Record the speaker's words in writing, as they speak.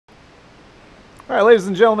All right, ladies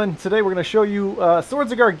and gentlemen, today we're going to show you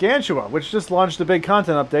Swords of Gargantua, which just launched a big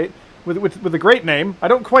content update with a great name. I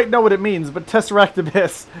don't quite know what it means, but Tesseract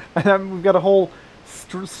Abyss. And we've got a whole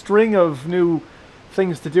string of new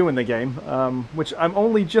things to do in the game, which I'm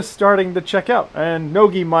only just starting to check out. And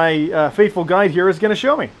Nogi, my faithful guide here, is going to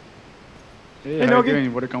show me. Hey, hey how Nogi. you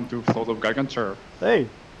doing? Welcome to Swords of Gargantua. Hey.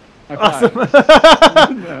 High Awesome.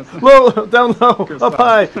 five. Yes. Low, down low, Good up stuff.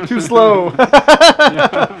 high, too slow.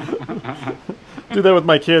 Do that with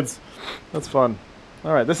my kids. That's fun.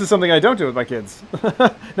 All right, this is something I don't do with my kids.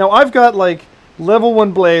 Now, I've got, like, level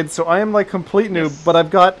 1 blades, so I am, like, complete noob, Yes. but I've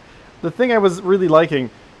got... The thing I was really liking,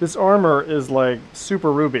 this armor is, like,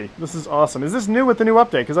 super ruby. This is awesome. Is this new with the new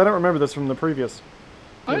update? Because I don't remember this from the previous.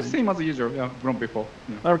 Same as usual, yeah, from before.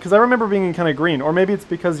 Yeah. Because I remember being in kind of green, or maybe it's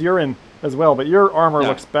because you're in as well, but your armor Yeah.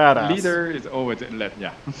 looks badass. Leader is always left,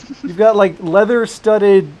 yeah. You've got, like,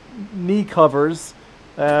 leather-studded knee covers.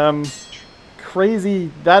 Crazy.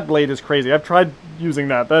 That blade is crazy. I've tried using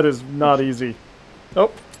that. That is not easy. Oh,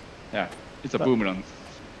 Yeah, it's a boomerang.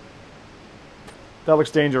 that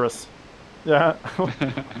looks dangerous. Yeah.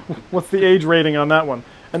 What's the age rating on that one?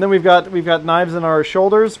 And then we've got knives in our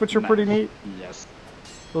shoulders, which are pretty neat. Yes,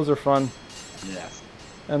 Those are fun. yes.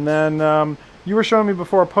 And then you were showing me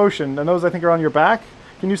before a potion, and those I think are on your back.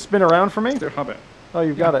 Can you spin around for me? Still have it. Oh,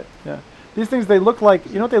 you've got it. Yeah. These things, they look like,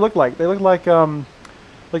 you know what they look like? They look like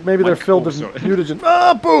maybe they're Like filled with also. mutagen.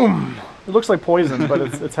 Ah, boom! It looks like poison, but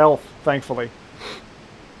it's health, thankfully.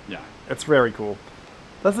 Yeah. It's very cool.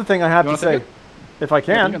 That's the thing I have You to wanna say. take it? If I Yeah,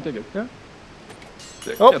 can. you can take it. Yeah.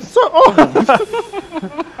 Oh, Yes. so,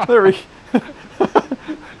 oh! There we...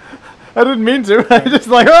 I didn't mean to. I just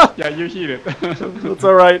like, oh! Yeah, you hear it. It's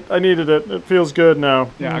alright. I needed it. It feels good now.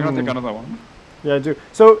 Yeah, I'm gonna take another one. Yeah, I do.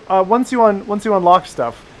 So, once you unlock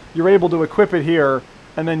stuff, you're able to equip it here,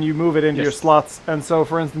 and then you move it into your Yes. slots. And so,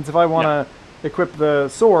 for instance, if I want to equip the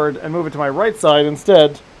sword and move it to my right side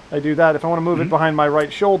instead, I do that. If I want to move it behind my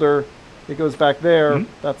right shoulder, it goes back there.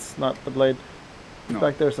 That's not the blade. It's No.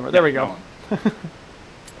 back there somewhere. There we go.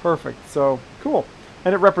 Perfect. So, cool.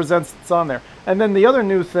 And it represents it's on there. And then the other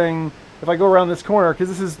new thing, if I go around this corner, because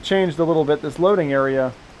this has changed a little bit, this loading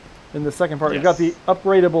area in the second part, you've got the Yes.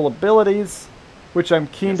 upgradable abilities, which I'm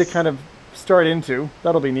keen to Yes. kind of start into.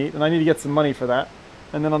 That'll be neat, and I need to get some money for that.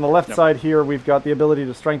 And then on the left side here, we've got the ability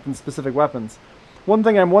to strengthen specific weapons. One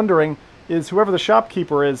thing I'm wondering is whoever the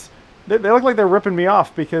shopkeeper is, they look like they're ripping me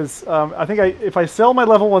off, because I think if I sell my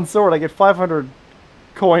level 1 sword, I get 500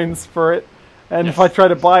 coins for it, and if I try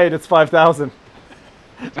to buy it, it's 5,000.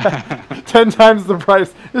 10 times the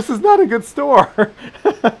price. This is not a good store.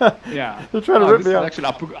 Yeah. They're trying to rip this me is off.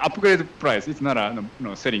 actually upgrade price. It's not a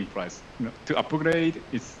selling price. To upgrade,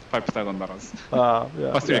 it's $5,000.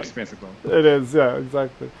 Yeah, But still yeah. expensive though. It is, yeah,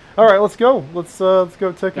 exactly. All right, let's go. Let's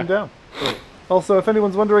go take him down. Also, if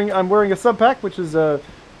anyone's wondering, I'm wearing a sub pack, which is a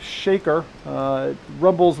shaker. It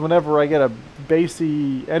rumbles whenever I get a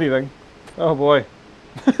bassy anything. Oh boy!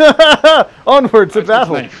 Onward to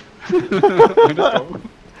battle. Knife. Let's go.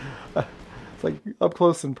 It's like up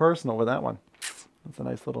close and personal with that one. That's a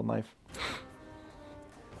nice little knife.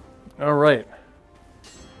 All right.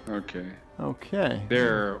 Okay. Okay.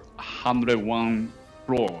 There are 101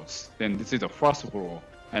 floors. Then this is the first floor,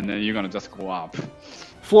 and then you're gonna just go up.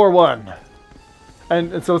 Floor 1.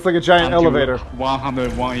 And so it's like a giant Until elevator.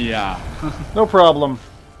 101, yeah. No problem.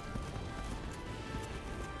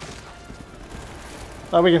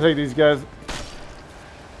 We can take these guys.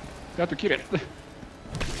 You have to kill it.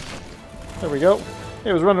 There we go.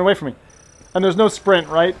 It was running away from me. And there's no sprint,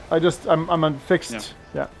 right? I'm on fixed.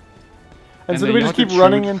 Yeah. And so do then we you just have keep to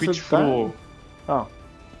running choose into which that? floor. Oh.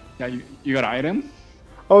 Yeah, you got an item?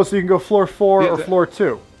 Oh, so you can go floor 4 or The- floor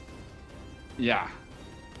 2. Yeah.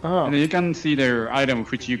 Oh. And then you can see the item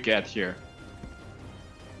which you get here.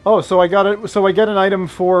 Oh, so I got it. So I get an item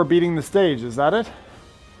for beating the stage. Is that it?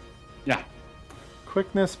 Yeah.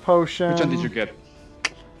 Quickness potion. Which one did you get?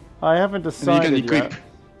 I haven't And then decided you can equip. yet.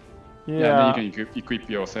 Yeah, Yeah. then you can equip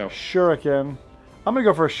yourself. Shuriken. I'm gonna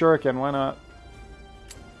go for a shuriken. Why not?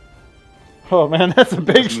 Oh man, that's a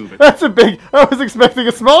big. move it. That's a big. I was expecting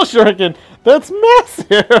a small shuriken. That's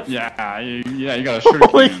massive. Yeah, you got a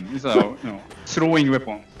shuriken. It's a throwing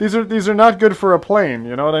weapon. These are not good for a plane.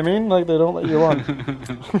 You know what I mean? Like they don't let you on.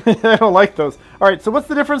 I don't like those. All right. So what's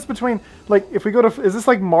the difference between like if we go to is this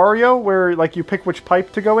like Mario where like you pick which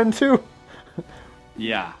pipe to go into?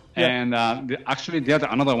 Yeah. Yeah. And actually, there's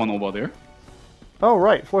another one over there. Oh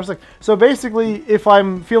right, floor 6. So basically, if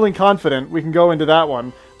I'm feeling confident, we can go into that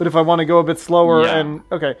one. But if I want to go a bit slower Yeah. and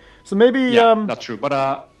okay, so maybe Yeah, that's true.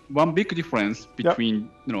 But one big difference between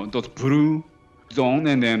those blue zone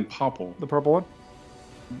and then purple. the purple one.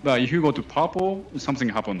 But if you go to purple, something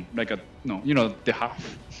happen. Like a no, you know the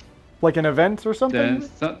half. Like an event or something?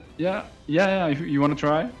 Then yeah. If you want to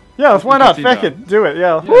try. Yeah, why not? Feck it, do it.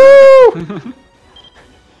 Yeah. Yeah. Woo!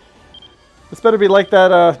 This better be like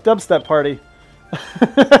that dubstep party.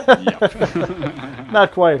 Yep.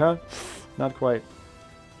 Not quite, huh? Not quite.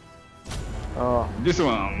 Oh. This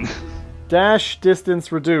one. Dash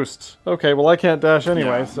distance reduced. Okay, well I can't dash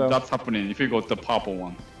anyway, Yeah, so. that's happening if you go to the purple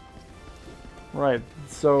one. Right,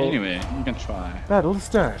 so. Anyway, you can try. Battle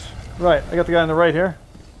start. Right, I got the guy on the right here.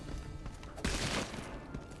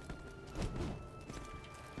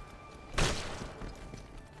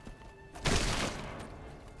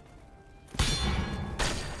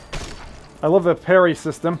 I love the parry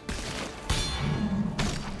system.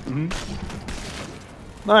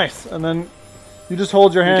 Nice, and then you just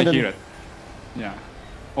hold your hand You and... can hear it. Yeah.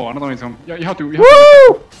 Oh, another one is on. Yeah, you have to.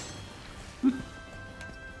 Woo!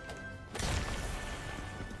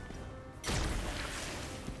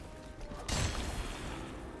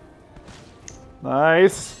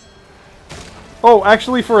 Nice. Oh,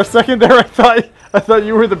 actually, for a second there, I thought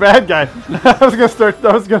you were the bad guy. I was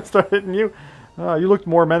gonna start hitting you. You looked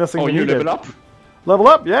more menacing than you did. Level up? Level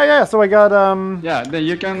up? Yeah, yeah. So I got Yeah, then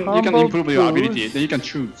you can combo improve your boost. ability. Then you can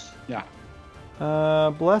choose. Yeah.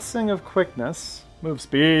 Blessing of quickness, move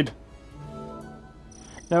speed.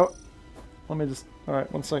 Now, let me just. All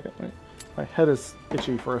right, 1 second. Wait. My head is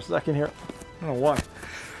itchy for a second here. I don't know why.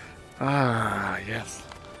 Ah, yes.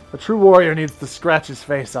 A true warrior needs to scratch his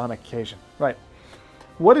face on occasion. Right.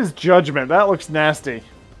 What is judgment? That looks nasty.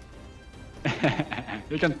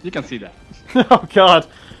 you can see that. Oh God.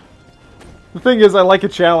 The thing is, I like a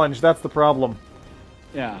challenge. That's the problem.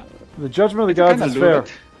 Yeah. The judgment of the gods is fair.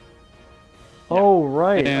 Oh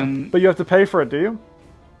right. And but you have to pay for it, do you?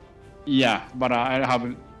 Yeah, but I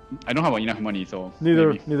don't have enough money, so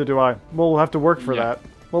Neither do I. We'll have to work for that.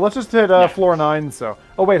 Well, let's just hit floor 9. So.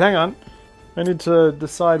 Oh wait, hang on. I need to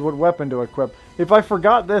decide what weapon to equip. If I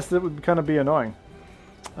forgot this, it would kind of be annoying.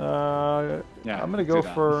 I'm gonna go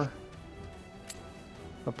for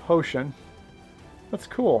a potion. That's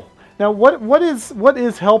cool. Now, what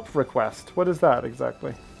is help request? What is that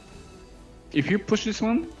exactly? If you push this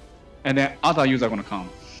one, and then other users are gonna come.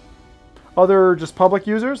 Other just public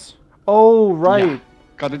users? Oh right. Yeah.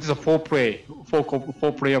 Because it is a four player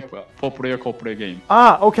co-play game.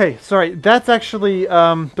 Ah, okay. Sorry, that's actually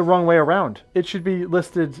the wrong way around. It should be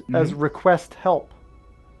listed as request help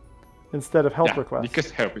instead of help request.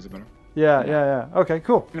 Request help is better. Yeah. Okay,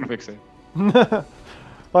 cool. I'm gonna fix it.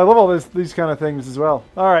 Well, I love all these kind of things as well.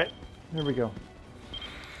 All right, here we go.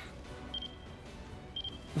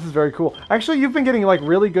 This is very cool. Actually, you've been getting like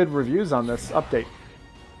really good reviews on this update.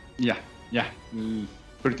 Yeah.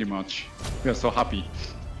 Pretty much. We are so happy.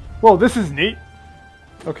 Whoa, this is neat.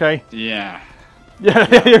 Okay. Yeah.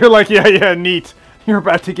 Yeah, you're like, yeah, neat. You're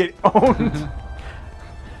about to get owned.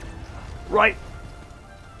 Right.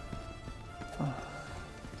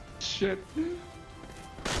 Shit.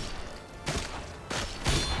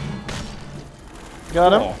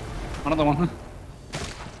 Got him. Oh, another one.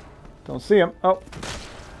 Don't see him. Oh.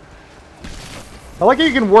 I like how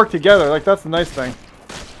you can work together. Like, that's the nice thing.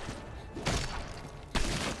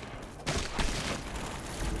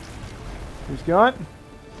 He's got.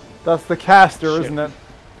 That's the caster, isn't it?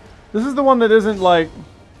 This is the one that isn't like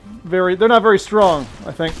very. They're not very strong,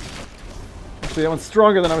 I think. Actually, that one's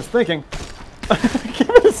stronger than I was thinking. Give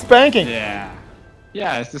it a spanking. Yeah.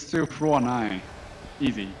 Yeah, it's just still floor 9.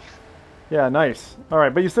 Easy. Yeah, nice. All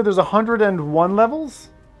right, but you said there's 101 levels.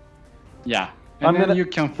 Yeah. And then you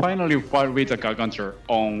can finally fight with the Gargantua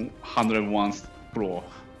on 101st floor.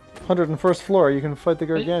 101st floor, you can fight the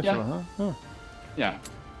Gargantua, huh? Oh. Yeah.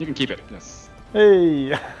 You can keep it, yes. Hey!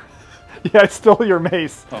 Yeah, I stole your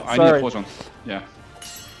mace. Oh, I Sorry. need a potion. Yeah.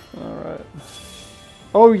 Alright.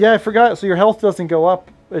 Oh, yeah, I forgot. So your health doesn't go up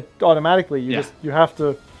automatically. You have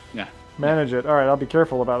to manage it. Alright, I'll be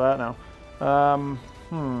careful about that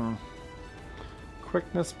now.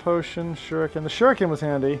 Quickness potion, shuriken. The shuriken was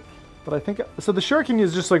handy, but I think... So the shuriken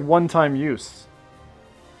is just like one-time use.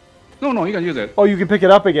 No, you can use it. Oh, you can pick it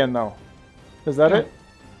up again, though. Is that it?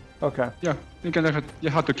 Okay. Yeah, you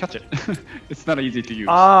have to catch it. It's not easy to use.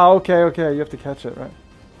 Ah, okay. You have to catch it, right?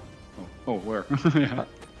 Oh, where?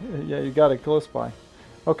 Yeah, you got it close by.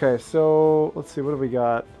 Okay, so let's see. What do we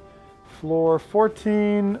got? Floor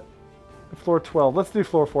 14, floor 12. Let's do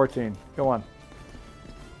floor 14. Go on.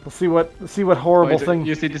 We'll see what horrible thing.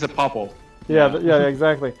 You see, this is purple. Yeah,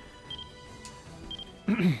 exactly.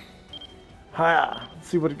 Hiya. Let's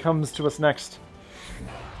see what comes to us next.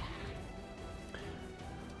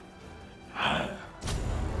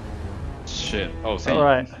 Shit. Oh, same. All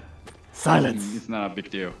right. Silence. It's not a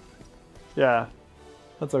big deal. Yeah,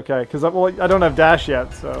 that's okay. Because I don't have dash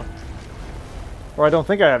yet, so... Or I don't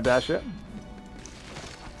think I have dash yet.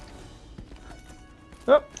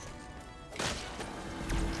 Oh.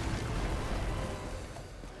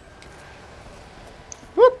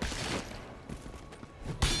 Whoop.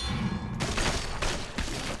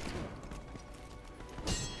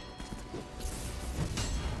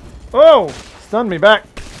 Oh! Stunned me back.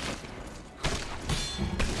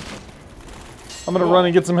 I'm gonna run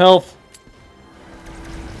and get some health.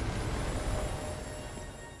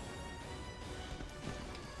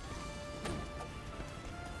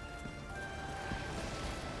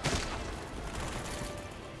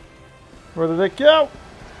 Where did it go?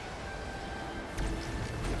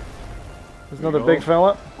 There's another big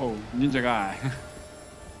fella. Oh, ninja guy.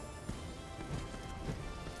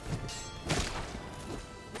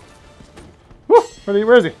 Woo!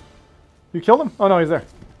 Where is he? You killed him? Oh no, he's there.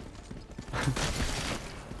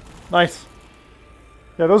 Nice.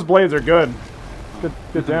 Yeah, those blades are good.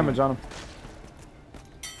 Good damage on them.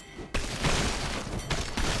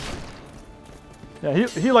 Yeah,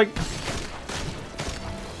 he like...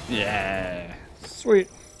 Yeah. Sweet.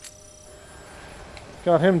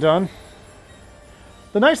 Got him done.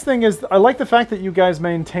 The nice thing is, I like the fact that you guys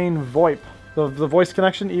maintain VoIP, the voice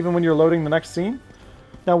connection, even when you're loading the next scene.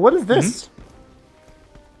 Now, what is this?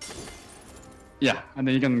 Yeah, and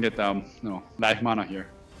then you can get life mana here.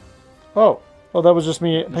 Oh, that was just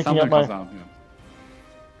me picking up my... Down,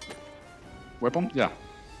 yeah. Weapon? Yeah,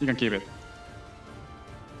 you can keep it.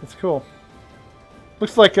 It's cool.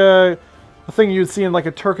 Looks like a thing you'd see in like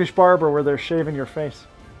a Turkish barber where they're shaving your face.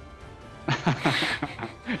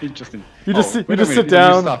 Interesting. You just sit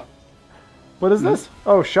down. What is this?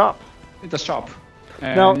 Oh, shop. It's a shop.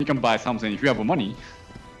 And now, you can buy something if you have money.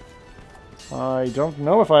 I don't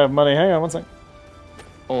know if I have money. Hang on one second.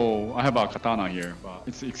 Oh, I have a katana here, but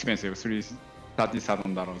it's expensive.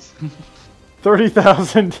 $37.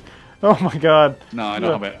 30,000. Oh my god. No, I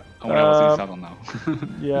don't have it. I was in saddle now.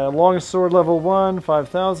 Yeah, longest sword level 1,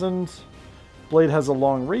 5,000. Blade has a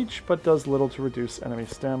long reach, but does little to reduce enemy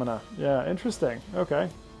stamina. Yeah, interesting. Okay.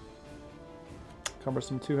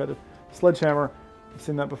 Cumbersome two-headed sledgehammer. I've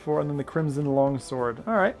seen that before. And then the crimson longsword.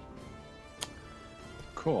 All right.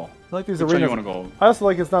 Cool. I like these Which arenas. You want to go? I also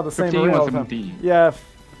like it's not the same arena all the time. 17? Yeah,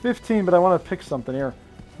 15, but I want to pick something here.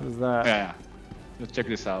 What is that? Yeah. Let's check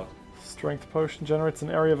this out. Strength potion generates an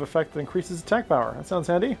area of effect that increases attack power. That sounds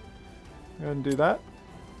handy. Go ahead and do that.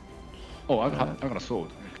 Oh, I got a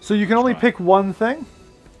sword. So you can only pick one thing?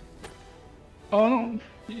 Oh, no.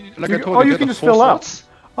 Like you can just fill up.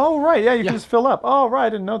 Oh, right. Yeah, you can just fill up. Oh, right. I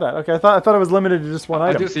didn't know that. Okay, I thought it was limited to just one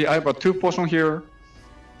item. I do see. I have 2 potions here,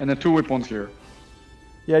 and then 2 weapons here.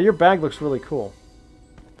 Yeah, your bag looks really cool.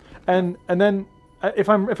 And then, if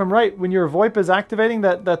I'm right, when your VoIP is activating,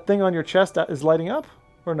 that thing on your chest is lighting up,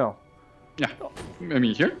 or no? Yeah. I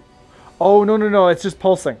mean here. Oh no! It's just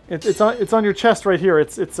pulsing. It's on your chest right here.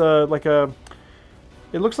 It's like a.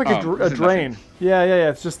 It looks like a drain. Yeah.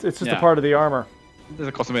 It's just a part of the armor. It's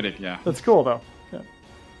a cosmetic. Yeah. That's cool though. Yeah.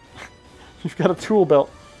 You've got a tool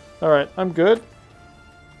belt. All right, I'm good.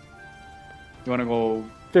 You wanna go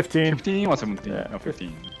 15? 15 or 17? Yeah, no,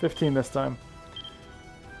 15. 15 this time.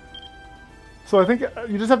 So I think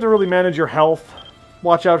you just have to really manage your health.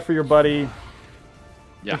 Watch out for your buddy.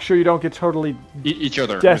 Yeah. Make sure you don't get totally each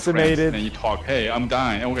other decimated. And you talk, hey, I'm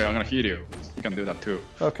dying. Okay, I'm gonna heal you. You can do that too.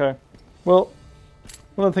 Okay. Well,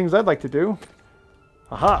 one of the things I'd like to do.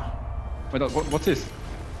 Aha. Wait, what's this?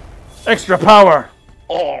 Extra power.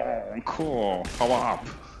 Oh, cool. Power up.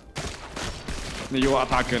 Then your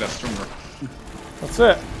attack gets stronger. That's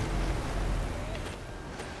it.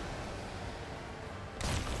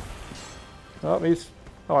 Oh, he's.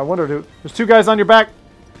 Oh, I wondered who. There's 2 guys on your back.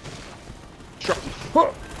 Sure.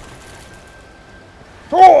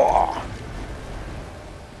 Oh!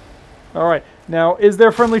 All right. Now, is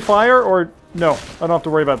there friendly fire or no? I don't have to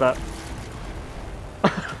worry about that.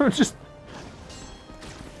 Just.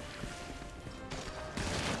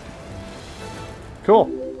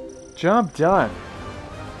 Cool. Job done.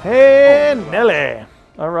 Hey, Nelly.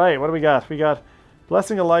 All right. What do we got? We got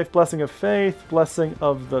Blessing of Life, Blessing of Faith, Blessing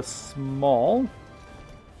of the Small.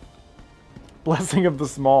 Blessing of the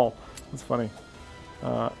Small. That's funny.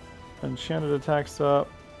 Enchanted attacks up.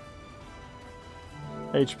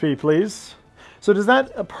 HP, please. So does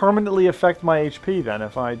that permanently affect my HP then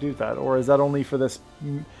if I do that? Or is that only for this?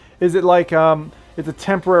 Is it like it's a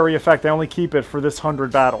temporary effect? I only keep it for this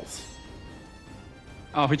 100 battles.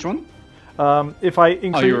 Which one? If I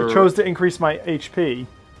chose to increase my HP,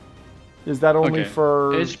 is that only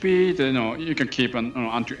for... HP, you can keep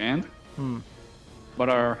until end.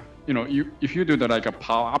 But if you do the like a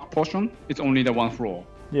power up portion, it's only the one floor.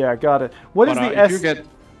 Yeah, got it. What is the if you get...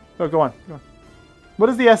 Oh, go on. What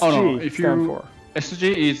does the SG stand for?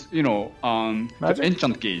 SG is the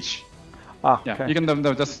enchant gauge. Ah, yeah. Okay. You can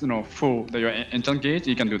just full your enchant gauge.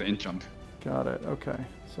 You can do the enchant. Got it. Okay.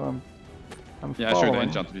 So I'm yeah, I show the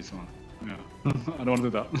enchant this one. Yeah. I don't want to do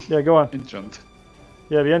that. Yeah, go on. Enchant.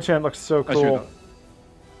 Yeah, the enchant looks so cool.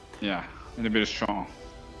 Yeah, and a bit strong.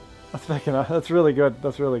 That's really good.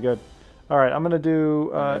 That's really good. All right, I'm gonna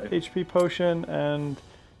do HP potion and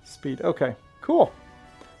speed. Okay, cool.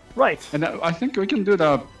 Right. And I think we can do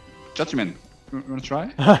the judgment. You wanna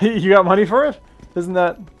try? You got money for it? Isn't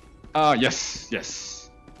that? Yes.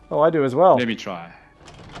 Oh, I do as well. Let me try.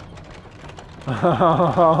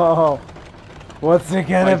 Oh, what's it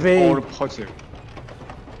gonna be? All positive.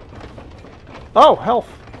 Oh, health.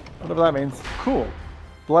 Whatever that means. Cool.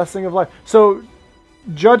 Blessing of life. So,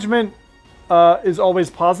 judgment is always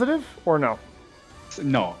positive, or no?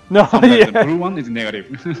 No. No. Yeah. The blue one is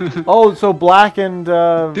negative. Oh, so black and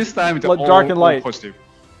this time it's dark and light. All positive.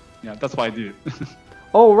 Yeah, that's why I did it.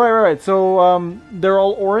 Oh, right. So they're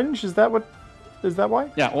all orange. Is that what? Is that why?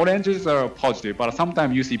 Yeah, oranges are positive, but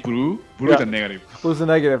sometimes you see blue. Blue is a negative. Blue's a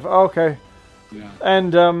negative. Oh, okay. Yeah.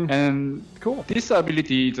 And cool. This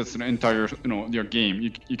ability is just an entire your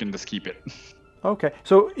game. You can just keep it. Okay.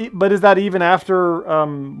 So, but is that even after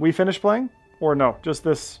we finish playing, or no? Just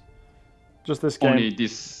this game. Only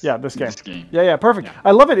this. Yeah, this game. This game. Yeah, perfect. Yeah.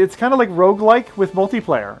 I love it. It's kind of like roguelike with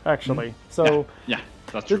multiplayer, actually. So yeah,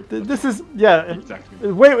 that's true. This is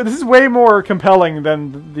exactly. This is way more compelling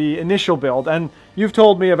than the initial build, and you've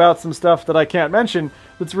told me about some stuff that I can't mention.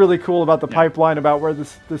 That's really cool about the pipeline, about where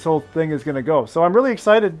this whole thing is going to go. So I'm really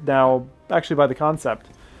excited now, actually, by the concept.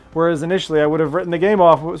 Whereas initially I would have written the game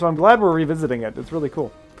off. So I'm glad we're revisiting it. It's really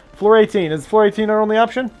cool. Floor 18. Is floor 18 our only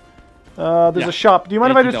option? There's a shop. Do you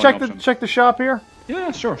mind if I just check the shop here?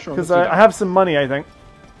 Yeah, sure. Because I have some money, I think.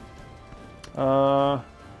 I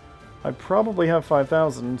probably have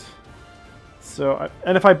 5,000. So,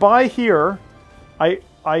 and if I buy here,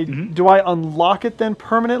 do I unlock it then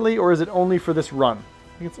permanently, or is it only for this run?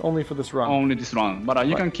 I think it's only for this run. Only this run, but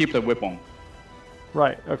you can keep the weapon.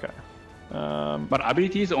 Right. Okay. But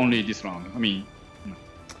ability is only this run. I mean,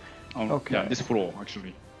 okay. Yeah, this floor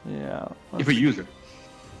actually. Yeah. If we use it.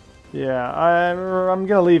 Yeah, I'm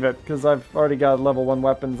gonna leave it because I've already got level 1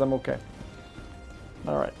 weapons. I'm okay.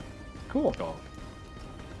 All right. Cool. Go.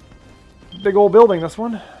 Big old building, this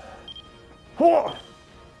one. Oh!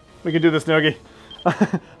 We can do this, Nogi.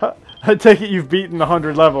 I take it you've beaten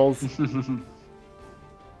 100 levels.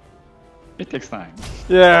 It takes time.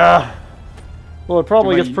 Yeah. Well, it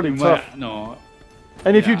probably gets pretty tough. No.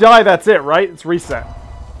 And if you die, that's it, right? It's reset.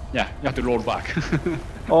 Yeah, you have to roll back.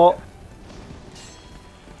 Oh.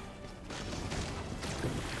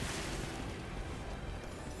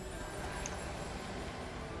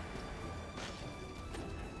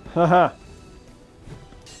 Haha.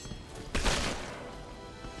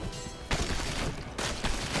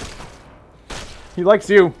 He likes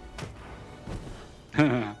you.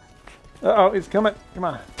 Uh-oh, he's coming. Come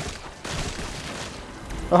on.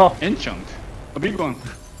 Oh. Enchant. A big one.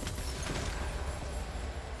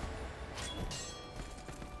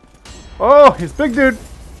 Oh, he's big, dude.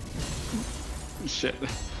 Shit.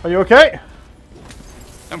 Are you okay?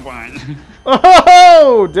 I'm fine.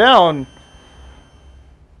 Oh, down.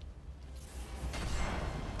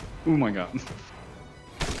 Oh my god.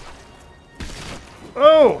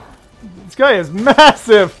 Oh, this guy is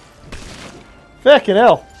massive. Fucking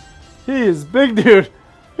hell. He is big, dude.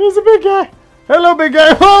 He's a big guy. Hello, big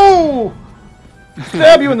guy. Whoa!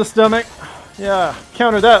 Stab you in the stomach. Yeah,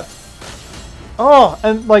 counter that. Oh,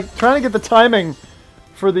 and like trying to get the timing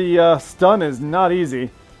for the stun is not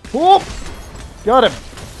easy. Whoop! Got him.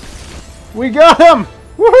 We got him.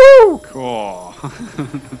 Woohoo! Cool.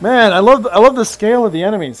 Man, I love the scale of the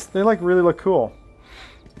enemies. They like really look cool.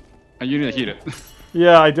 And you need to heat it.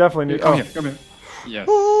 Yeah, I definitely need. Come here, come here. Yes.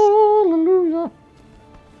 Hallelujah.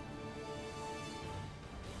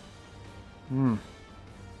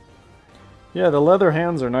 Yeah, the leather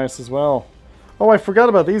hands are nice as well. Oh, I forgot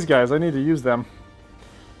about these guys. I need to use them.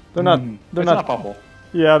 They're not. They're not powerful.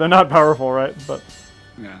 Yeah, they're not powerful, right? But.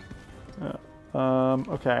 Yeah.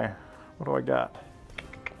 Okay. What do I got?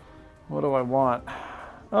 What do I want?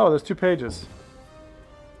 Oh, there's 2 pages.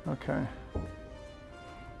 Okay.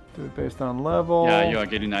 Do it based on level. Yeah, you are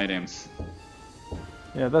getting items.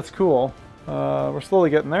 Yeah, that's cool. We're slowly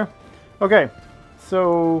getting there. Okay,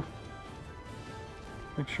 so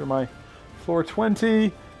make sure my floor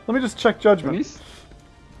 20. Let me just check judgment.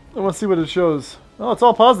 I want to see what it shows. Oh, it's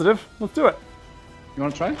all positive. Let's do it. You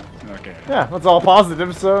wanna try? Okay. Yeah, that's all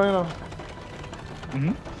positive, so, you know. Mm-hmm.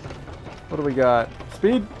 What do we got?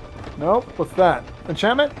 Speed? Nope. What's that?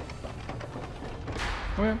 Enchantment?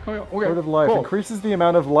 Okay. Word of life. Cool. Increases the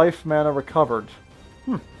amount of life mana recovered.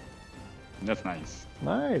 That's nice.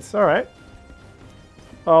 Nice. Alright.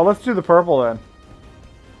 Oh, let's do the purple then.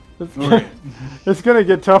 Okay. It's gonna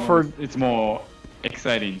get tougher. It's more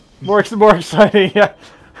exciting. More exciting, yeah.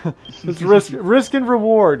 It's risk and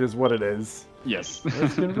reward is what it is. Yes.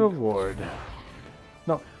 Risk and reward.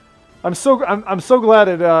 No, I'm so glad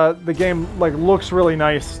it the game like looks really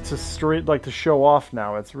nice to show off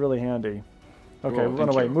now. It's really handy. Okay, Cool, run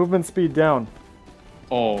away. Movement speed down.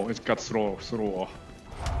 Oh, it's got slow.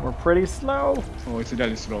 We're pretty slow. Oh, it's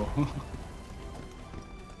really slow.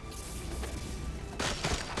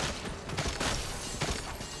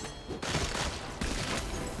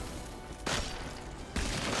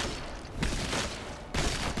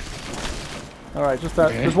 All right, just that.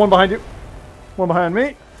 Okay. There's one behind you. One behind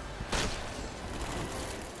me.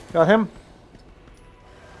 Got him.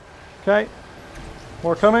 Okay.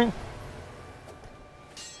 More coming.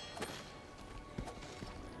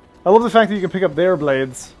 I love the fact that you can pick up their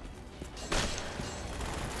blades.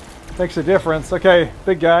 Makes a difference. Okay,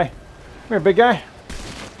 big guy. Come here, big guy.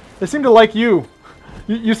 They seem to like you.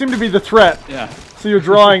 You seem to be the threat. Yeah. So you're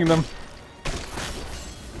drawing them.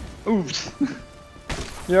 Oops.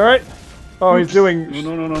 You alright? Oh, Oops. He's doing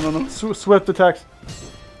No. swift attacks.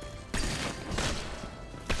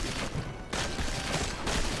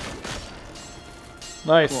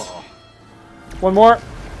 Nice. Cool. One more.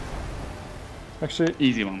 Actually,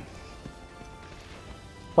 Easy one.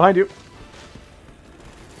 behind you.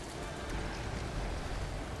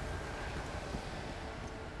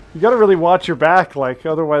 You gotta really watch your back, like,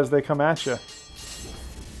 otherwise they come at you.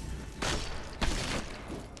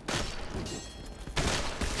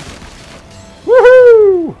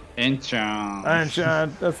 Woohoo! Enchant.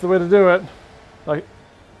 Enchant, that's the way to do it. Like,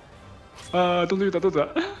 don't do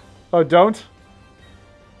that. oh, don't?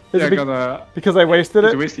 Is Yeah, it because I wasted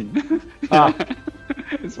it's it? wasting. Ah.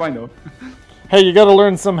 It's fine though. Hey, you gotta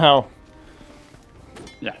learn somehow.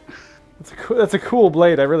 Yeah. That's a cool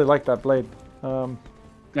blade. I really like that blade.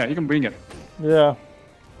 Yeah, you can bring it. Yeah.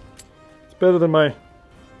 It's better than my...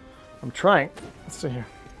 I'm trying. Let's see here.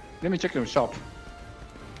 Let me check the shop.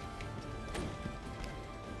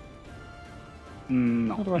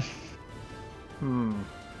 No. How do I...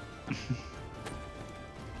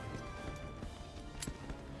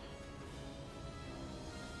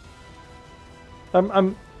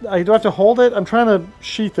 I do have to hold it? I'm trying to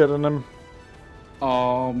sheath it and I'm...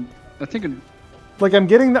 I think Like I'm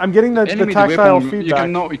getting the tactile weapon, feedback. you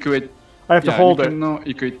cannot equip. I have to hold you it. cannot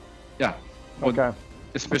equip. Yeah. But Okay.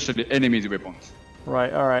 especially enemies' weapons.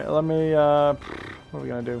 Right, alright. Let me, what are we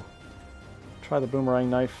gonna do? Try the boomerang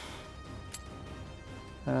knife.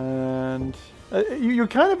 And... it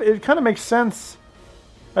kind of makes sense,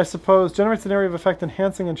 I suppose. Generates an area of effect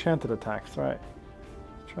enhancing enchanted attacks. Right.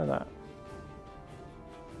 Try that.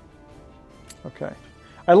 Okay.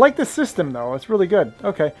 I like the system, though. It's really good.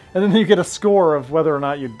 Okay. And then you get a score of whether or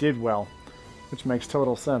not you did well, which makes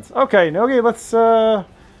total sense. Okay, Nogi, let's,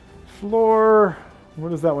 floor...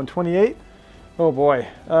 What is that one? 28? Oh, boy.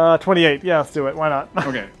 28. Yeah, let's do it. Why not?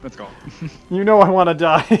 Okay, let's go. You know I want to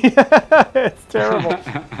die. It's terrible.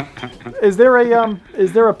 Is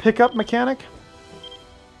there a pickup mechanic?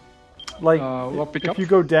 Like, what pickup? if you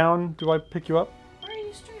go down, do I pick you up? Where are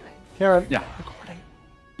you streaming? Karen. Yeah. Recording.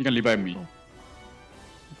 You can revive me.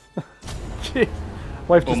 Gee.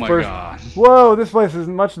 Wife Oh my dispersed. god. Whoa, this place is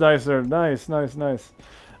much nicer. Nice, nice, nice.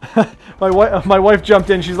 my wife jumped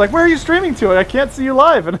in. She's like, "Where are you streaming to? I can't see you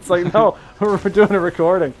live." And it's like, "No, we're doing a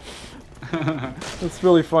recording." It's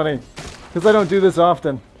really funny because I don't do this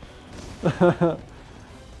often.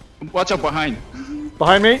 Watch out behind.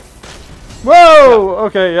 Behind me? Whoa!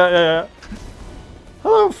 Okay, yeah.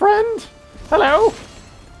 Hello, friend. Hello.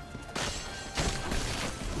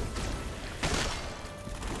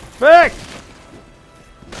 Back.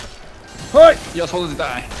 Hi. You're supposed to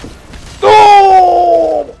die.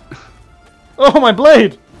 Oh! Oh, my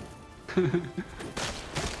blade!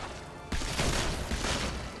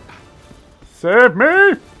 Save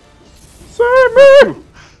me! Save me!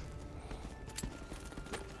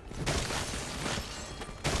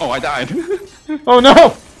 Oh, I died. Oh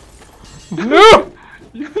no! No!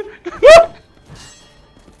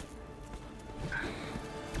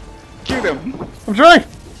 Kill them. I'm trying!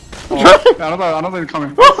 Oh, another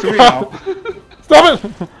incoming. Three now. Stop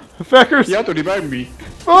it! Feckers! You have to revive me.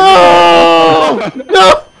 Oh!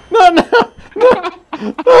 No! Not now!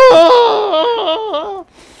 No!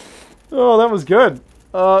 Oh, that was good.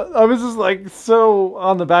 I was just like so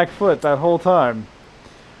on the back foot that whole time.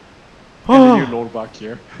 And then you roll back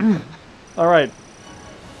here. All right.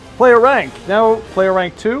 Player rank. Now player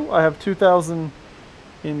rank 2. I have 2,000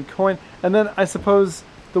 in coin. And then I suppose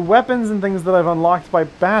the weapons and things that I've unlocked by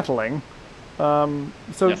battling.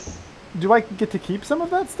 So Yes. do I get to keep some of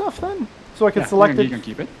that stuff then? So I can select you it can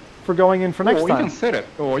keep it. for going in for next Or time. you can set it.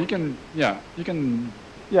 Or you can, you can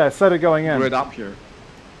Yeah, set it going in. do it up here.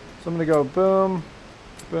 So I'm going to go boom,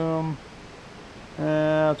 boom.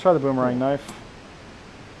 I'll try the boomerang knife.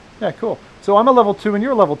 Yeah, cool. So I'm a level 2 and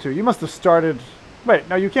you're a level 2. You must have started... Wait,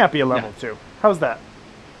 no, you can't be a level 2. How's that?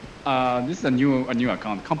 This is a new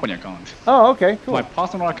account, company account. Oh, okay, cool. My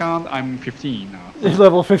personal account, I'm 15 now. You're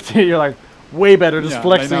level 15, you're like, way better, just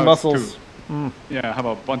flexing right now muscles. Yeah, I have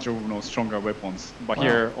a bunch of stronger weapons, but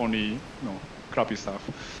here only crappy stuff.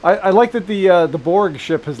 I like that the Borg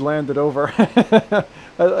ship has landed over. I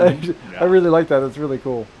really like that. It's really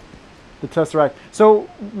cool. The Tesseract. So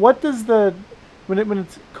what does the when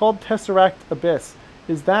it's called Tesseract Abyss?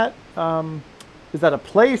 Is that a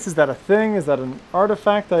place? Is that a thing? Is that an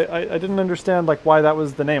artifact? I didn't understand like why that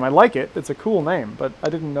was the name. I like it. It's a cool name, but I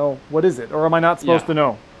didn't know what is it, or am I not supposed to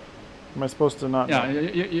know? Am I supposed to not know?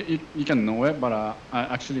 You can know it, but I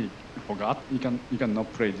actually forgot. You can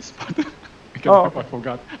not play this part. I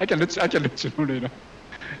forgot. I can let you know later.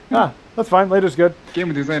 That's fine. Later's good.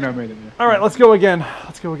 Game designer made it. Yeah. All right, let's go again.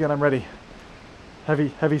 Let's go again. I'm ready.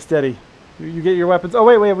 Heavy, steady. You get your weapons. Oh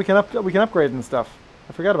wait, we can upgrade and stuff.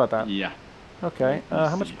 I forgot about that. Yeah. Okay.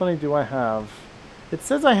 How much money do I have? It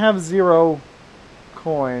says I have 0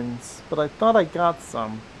 coins, but I thought I got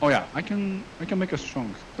some. Oh yeah, I can make a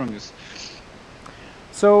strongest.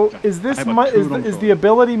 So Okay. is this is the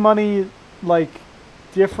ability money like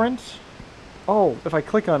different? Oh, if I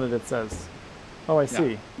click on it, it says. Oh, I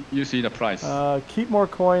see. You see the price. Keep more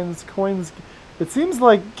coins. Coins. It seems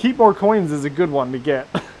like keep more coins is a good one to get.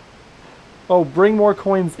 Oh, bring more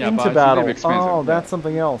coins into battle. Oh, that's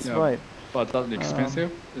something else, right? But that's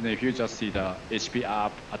expensive. And if you just see the HP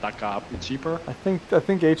up, attack up, it's cheaper. I think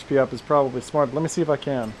HP up is probably smart. Let me see if I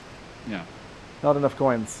can. Yeah. Not enough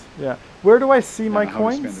coins. Yeah. Where do I see my how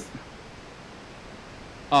coins? to spend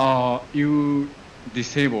it. You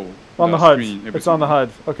disable on the HUD. It's on the HUD.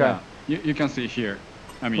 Okay. Yeah. You can see here.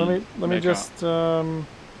 I mean, let me just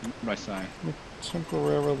right side. Let me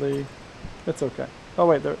temporarily. It's okay. Oh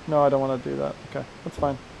wait, no, I don't want to do that. Okay, that's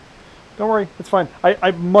fine. Don't worry, it's fine.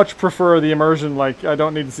 I much prefer the immersion. Like I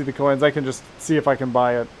don't need to see the coins. I can just see if I can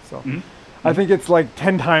buy it. So I think it's like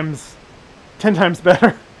 10 times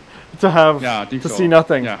better to have see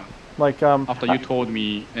nothing. Yeah. Like after you told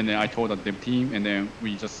me, and then I told the dev team, and then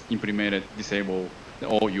we just implemented disable the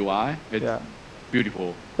all UI. It's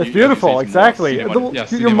beautiful. It's beautiful, exactly.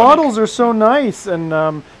 Your models are so nice, and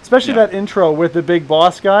especially that intro with the big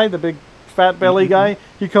boss guy, the big fat belly guy.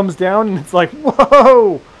 He comes down, and it's like,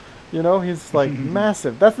 whoa! You know, he's like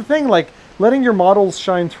massive. That's the thing. Like letting your models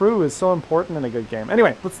shine through is so important in a good game.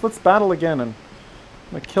 Anyway, let's battle again and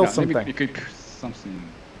kill something. Maybe you could something.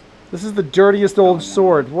 This is the dirtiest old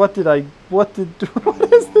sword. What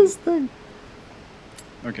is this thing?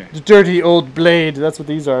 Okay. The dirty old blade. That's what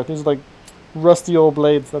these are. These are like rusty old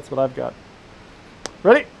blades. That's what I've got.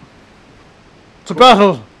 Ready? To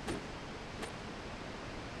battle!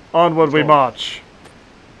 Onward we march.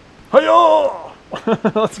 Hi-yo!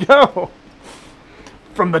 Let's go!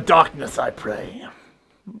 From the darkness I pray.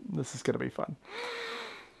 This is going to be fun.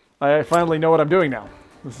 I finally know what I'm doing now.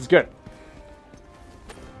 This is good.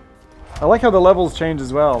 I like how the levels change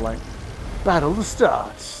as well. Like, battle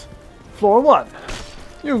starts. Floor 1.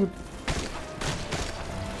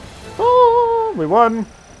 Oh, we won.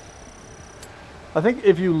 I think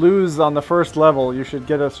if you lose on the first level, you should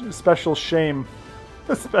get a special shame.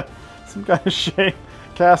 Some kind of shame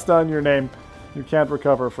cast on your name. You can't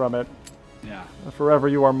recover from it. Yeah. Forever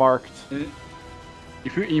you are marked.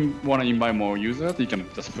 If you want to invite more users, you can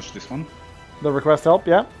just push this one. The request help,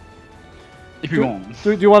 yeah? If you want.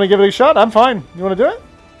 Do you want to give it a shot? I'm fine. You want to do it?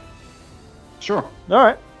 Sure.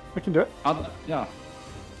 Alright, we can do it. Yeah.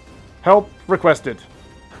 Help requested.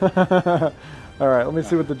 Alright, let me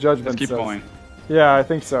see what the judgment says. Let's keep going. Yeah, I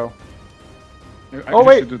think so. Oh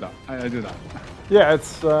wait. Do that. I do that. Yeah,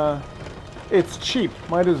 it's cheap.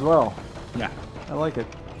 Might as well. Yeah. I like it.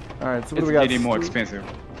 Alright, so what do we got? It's getting more expensive.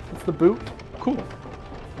 It's the boot. Cool.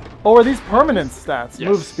 Oh, are these permanent stats? Yes.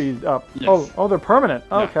 Move speed up. Yes. Oh, they're permanent.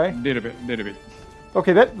 Yeah, okay. Little bit.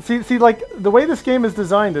 Okay, that see like the way this game is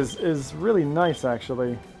designed is really nice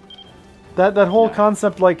actually. That whole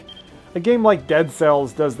concept, like a game like Dead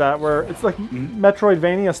Cells does that, where it's like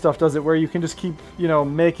Metroidvania stuff does it, where you can just keep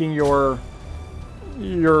making your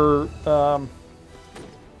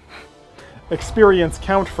experience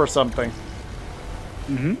count for something.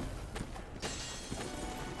 Mm-hmm.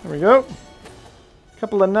 There we go.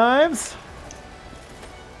 Couple of knives.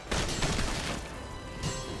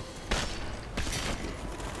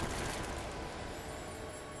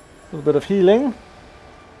 A little bit of healing.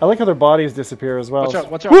 I like how their bodies disappear as well. Watch out,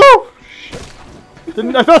 watch out. Woo! Shit.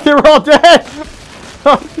 I thought they were all dead!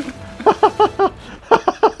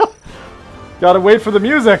 Gotta wait for the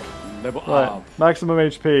music! Level Right. up. Maximum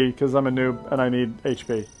HP, because I'm a noob and I need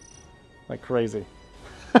HP. Like crazy.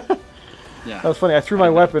 Yeah. That was funny, I threw my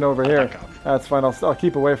weapon over here. Attack up. That's fine, I'll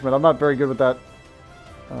keep away from it. I'm not very good with that.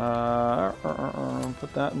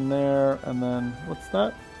 Put that in there, and then, what's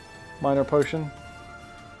that? Minor potion.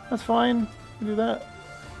 That's fine, we do that.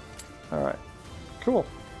 Alright, cool.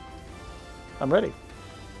 I'm ready.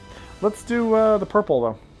 Let's do the purple,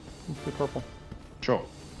 though. Let's do purple. Sure.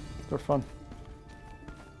 They're fun.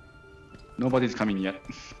 Nobody's coming yet.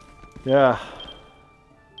 Yeah.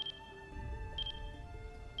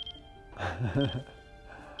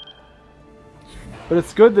 But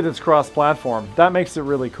it's good that it's cross-platform. That makes it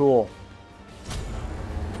really cool.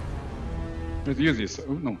 Let's use this.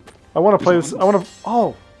 Oh, no. I want to play this. I want to.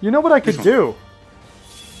 Oh, you know what I could do?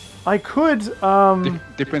 I could.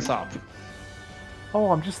 Depends up.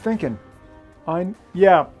 Oh, I'm just thinking.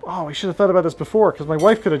 Yeah. Oh, we should have thought about this before, because my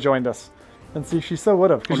wife could have joined us. And see, she so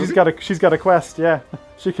would have, because she's got a quest. Yeah,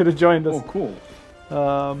 she could have joined us. Oh, cool.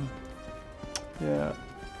 Yeah.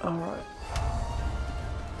 All right.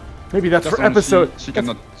 Maybe that's for episode. She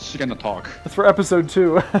cannot talk. That's for episode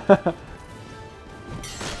 2.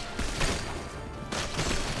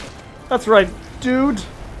 That's right, dude.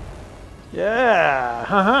 Yeah.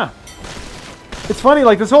 Haha. It's funny,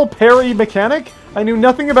 like this whole parry mechanic. I knew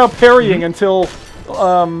nothing about parrying until,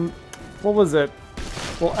 what was it?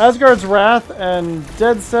 Well, Asgard's Wrath and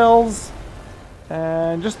Dead Cells,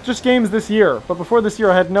 and just games this year. But before this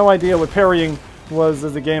year, I had no idea what parrying was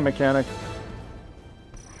as a game mechanic.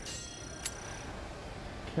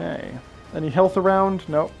 Okay. Any health around?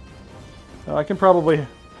 Nope. I can probably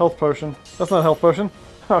health potion. That's not a health potion.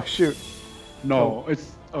 Oh shoot. No,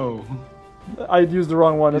 it's I used the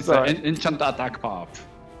wrong one. It's an alright. enchant attack pop.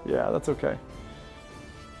 Yeah, that's okay.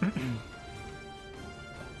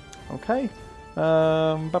 Okay. Is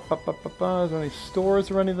there any stores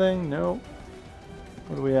or anything? No.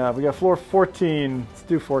 What do we have? We got floor 14. Let's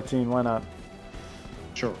do 14. Why not?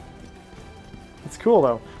 Sure. It's cool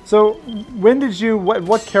though. So, when did you?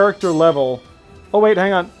 What character level? Oh wait,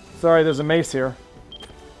 hang on. Sorry, there's a mace here.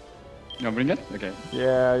 You wanna bring it? Okay.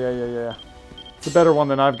 Yeah. It's a better one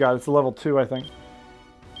than I've got. It's a level 2, I think.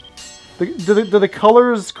 Do the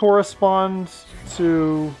colors correspond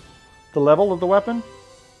to the level of the weapon?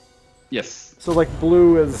 Yes. So like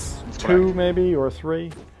blue is That's 2 correct. maybe, or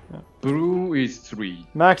 3? Yeah. Blue is 3.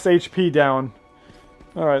 Max HP down.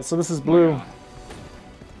 Alright, so this is blue. Oh, yeah.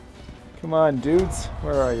 Come on, dudes.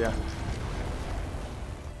 Where are you?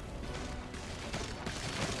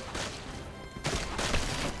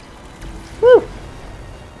 Woo!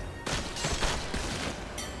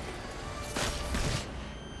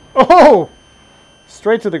 Oh!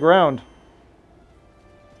 Straight to the ground.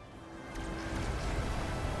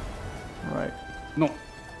 Right. No.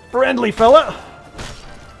 Friendly fella!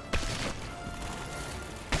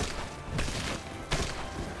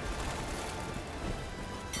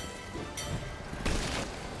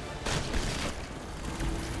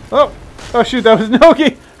 Oh! Oh shoot, that was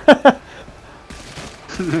Nogi!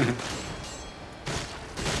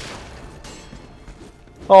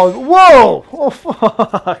 Oh, whoa! Oh,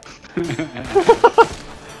 fuck!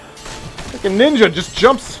 Like a ninja just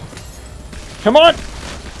jumps. Come on!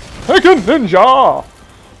 Like a ninja!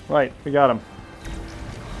 Right, we got him.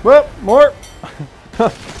 Well, more.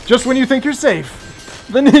 Just when you think you're safe,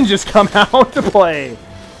 the ninjas come out to play.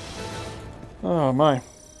 Oh, my.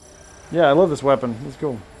 Yeah, I love this weapon. It's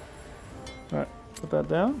cool. Alright, put that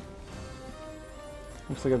down.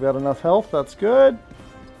 Looks like I've got enough health. That's good.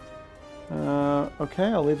 Okay,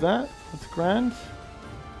 I'll leave that. That's grand.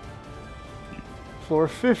 Floor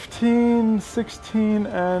 15, 16,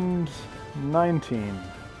 and 19.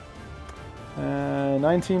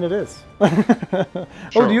 19 it is. Sure.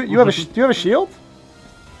 Oh, do you have a shield?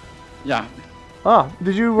 Yeah. Ah,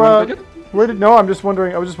 did you? wanna take it? Where did? No, I'm just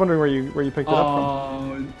wondering. I was just wondering where you picked it up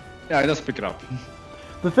from. Yeah, I just pick it up.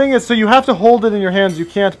 The thing is, so you have to hold it in your hands. You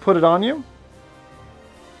can't put it on you.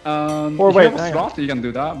 Or if wait, you have a hang slot, you can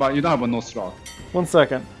do that, but you don't have a no slot. 1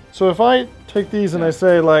 second. So if I take these and I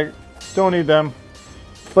say like, don't need them,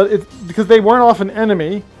 but it's because they weren't off an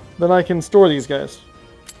enemy, then I can store these guys.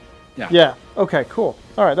 Yeah. Yeah. Okay. Cool.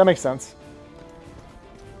 All right, that makes sense.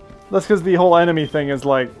 That's because the whole enemy thing is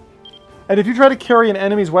like, And if you try to carry an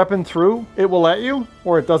enemy's weapon through, it will let you,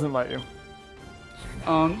 or it doesn't let you?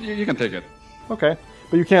 You can take it. Okay.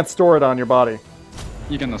 But you can't store it on your body.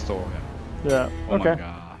 You cannot store it. Yeah. Oh Okay. my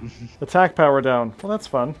god. Attack power down. Well, that's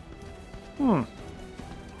fun. Hmm.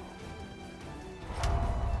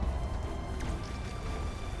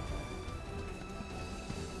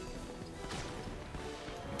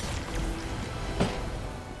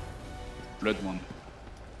 Red one.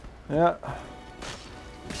 Yeah.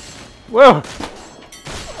 Whoa!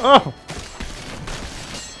 Oh!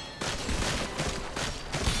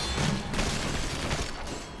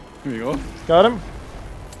 Here we go. Got him?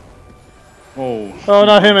 Oh. Oh,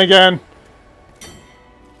 not him again.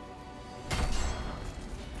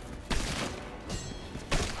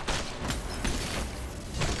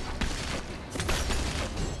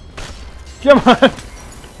 Come on!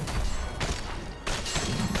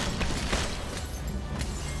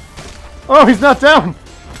 Oh, he's not down!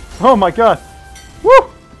 Oh my god.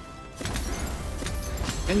 Woo!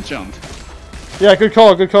 Enchant. Yeah, good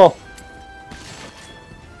call, good call.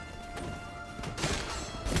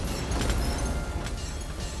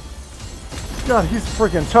 God, he's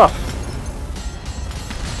freaking tough.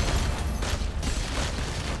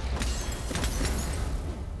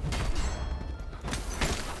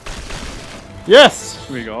 Yes!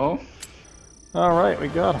 Here we go. Alright, we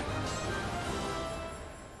got him.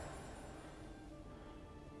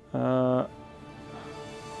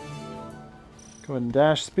 Go ahead and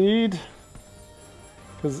dash speed.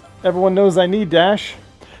 Because everyone knows I need dash.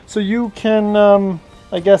 So you can,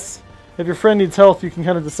 I guess, if your friend needs health, you can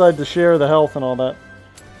kind of decide to share the health and all that.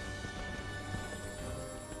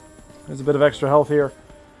 There's a bit of extra health here.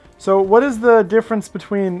 So what is the difference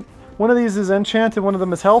between... One of these is enchant and one of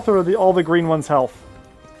them is health, or are all the green ones health?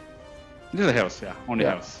 This is health, yeah. Only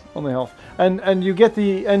health. Only health. And you get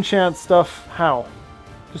the enchant stuff how?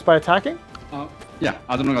 Just by attacking? Yeah,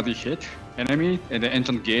 as long as you hit enemy and the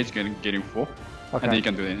enchant gauge getting full. Okay. And then you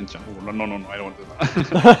can do the enchant. Oh, no, I don't want to do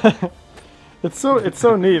that. It's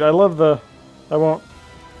so neat. I love the... I won't...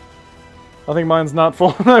 I think mine's not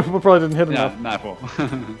full. I probably didn't hit enough. Yeah, not full.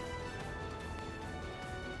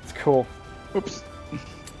 It's cool. Oops.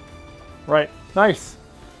 Right. Nice.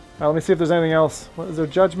 Now let me see if there's anything else. What is there?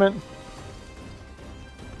 Judgment?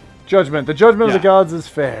 Judgment. The judgment of the gods is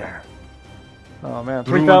fair. Oh man,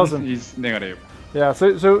 3,000 is negative. Yeah.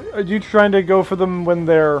 So are you trying to go for them when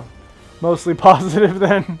they're mostly positive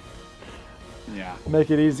then? Yeah. Make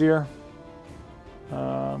it easier.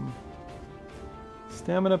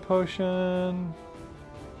 Stamina potion.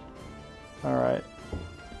 All right.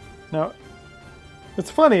 Now, it's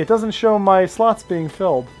funny. It doesn't show my slots being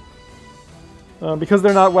filled. Because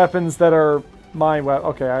they're not weapons that are my weapon.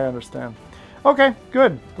 Okay, I understand. Okay,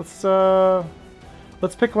 good.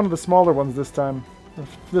 Let's pick one of the smaller ones this time.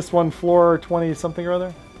 This one, floor 20 something or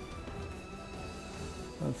other.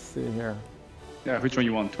 Let's see here. Yeah, which one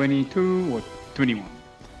you want? 22 or 21?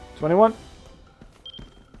 21?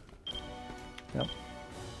 Yep.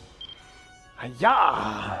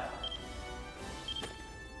 Hi-ya!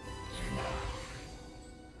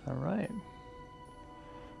 All right.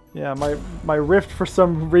 Yeah, my Rift for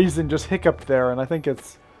some reason just hiccuped there, and I think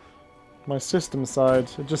it's my system side.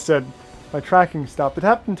 It just said my tracking stopped. It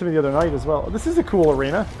happened to me the other night as well. This is a cool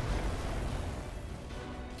arena.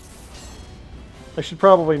 I should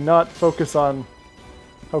probably not focus on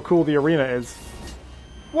how cool the arena is.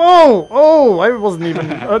 Whoa! Oh, I wasn't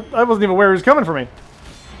even aware he was coming for me.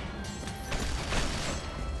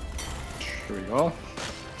 Here we go.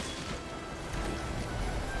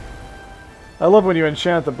 I love when you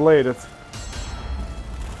enchant the blade. It's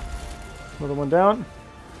another one down.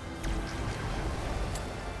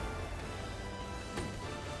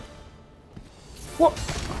 What?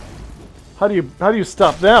 How do you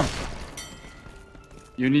stop them?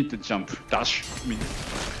 You need to jump, dash. I mean.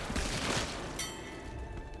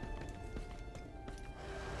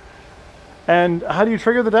 And how do you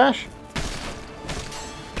trigger the dash?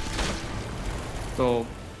 So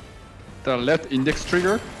the left index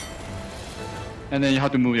trigger, and then you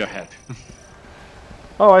have to move your head.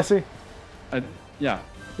 Oh, I see. Yeah. Yeah,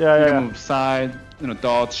 you yeah. can move side,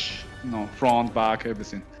 dodge, front, back,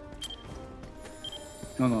 everything.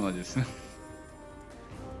 No, this.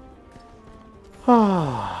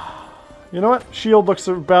 You know what? Shield looks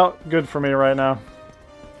about good for me right now.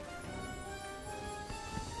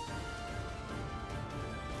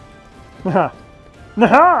 Nah.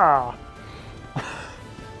 Nah.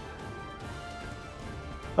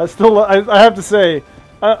 I have to say,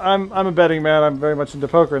 I'm a betting man. I'm very much into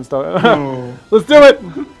poker and stuff. No. Let's do it.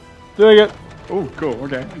 Doing it. Oh, cool.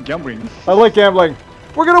 Okay, gambling. I like gambling.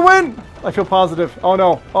 We're gonna win. I feel positive. Oh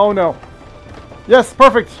no. Oh no. Yes,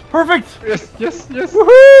 perfect! Perfect! Yes, yes, yes.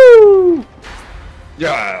 Woohoo!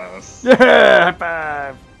 Yes. Yeah, high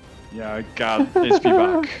five! Yeah, I got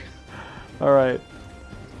HP back. Alright.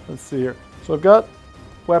 Let's see here. So I've got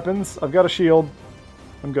weapons, I've got a shield.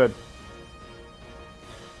 I'm good.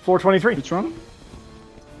 Floor 23. Which one?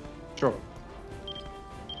 Sure.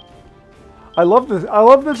 I love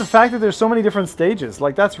the fact that there's so many different stages.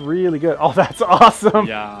 Like, that's really good. Oh, that's awesome.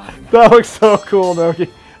 Yeah. That looks so cool,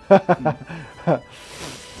 Nogi.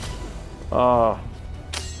 Oh.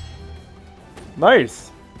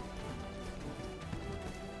 Nice.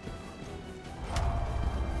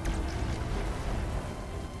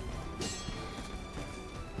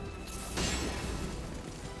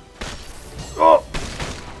 Oh.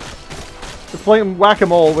 They're playing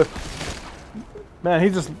whack-a-mole with... Man,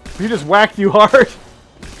 he just whacked you hard.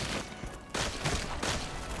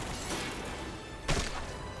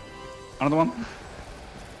 Another one.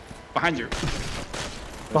 Behind you.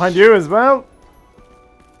 Behind you as well.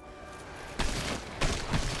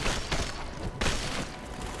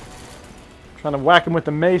 Trying to whack him with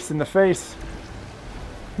the mace in the face.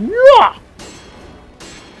 Yeah!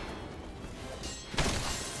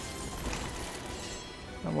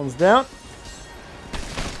 That one's down.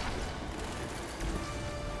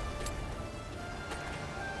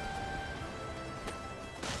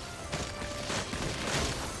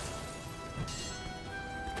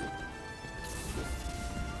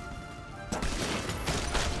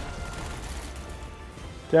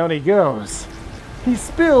 Down he goes. He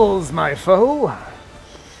spills, my foe.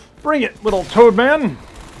 Bring it, little toad man.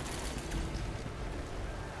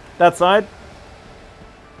 That side.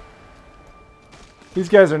 These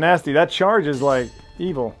guys are nasty. That charge is like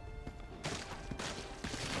evil.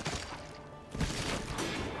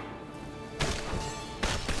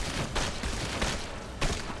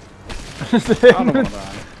 I don't want to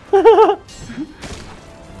die.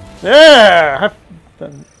 Yeah!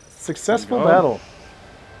 Successful battle.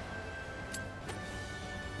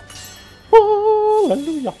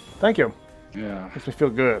 Hallelujah. Thank you. Yeah. Makes me feel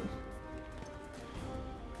good.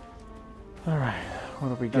 Alright, what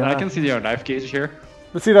do we got? And I can see your life gauge here.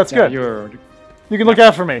 Let's see, that's good. You can look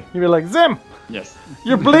out for me. You be like, Zim! Yes.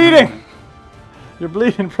 You're bleeding! You're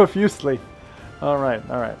bleeding profusely. Alright,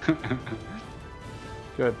 alright.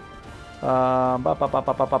 Good. What do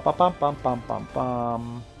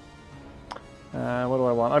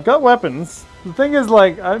I want? I've got weapons. The thing is,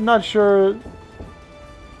 like, I'm not sure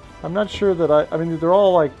that I mean, they're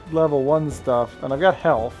all like level 1 stuff, and I've got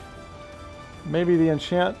health. Maybe the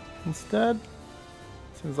enchant instead?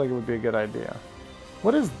 Seems like it would be a good idea.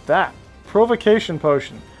 What is that? Provocation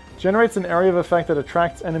potion. Generates an area of effect that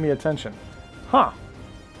attracts enemy attention. Huh.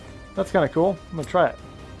 That's kind of cool. I'm gonna try it.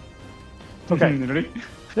 Okay. Really?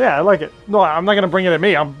 Yeah, I like it. No, I'm not gonna bring it at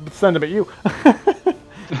me. I'll send it at you.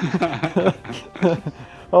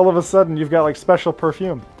 All of a sudden, you've got like special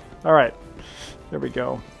perfume. All right. There we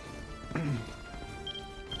go.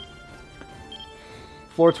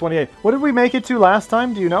 Floor 28. What did we make it to last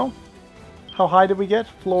time? Do you know? How high did we get?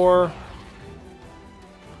 Floor...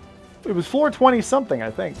 It was floor 20 something,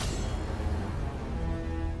 I think.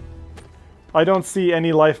 I don't see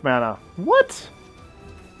any life mana. What?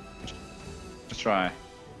 Let's try.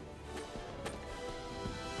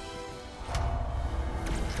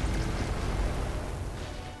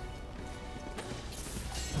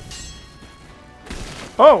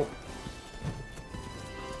 Oh!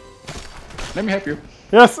 Let me help you.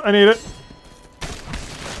 Yes, I need it.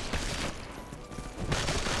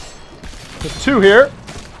 There's 2 here.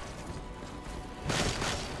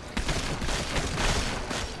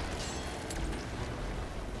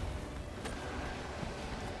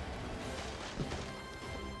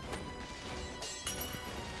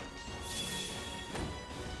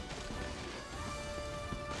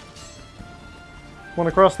 One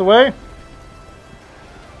across the way.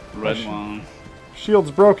 Red one.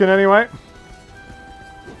 Shield's broken anyway.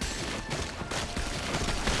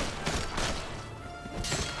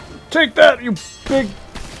 Take that, you big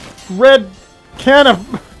red can of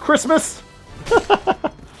Christmas!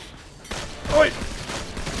 Oi! I'm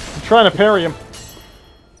trying to parry him.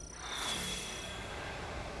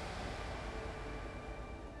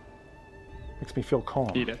 Makes me feel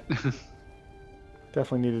calm. Eat it.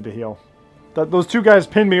 Definitely needed to heal. Those 2 guys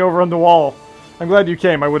pinned me over on the wall. I'm glad you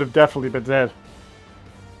came. I would have definitely been dead.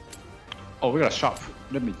 Oh, we got a shop.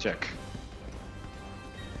 Let me check.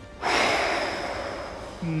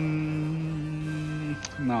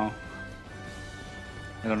 No.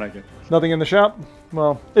 I don't like it. Nothing in the shop?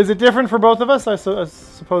 Well, is it different for both of us? I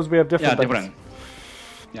suppose we have different things. Different.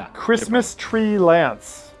 Yeah. Christmas tree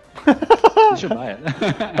lance. You should buy it.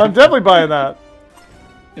 I'm definitely buying that.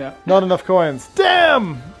 Yeah. Not enough coins.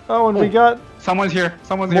 Damn! Oh, and we got Someone's here.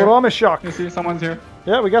 Someone's here. Moromishok. You see, someone's here.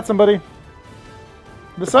 Yeah, we got somebody.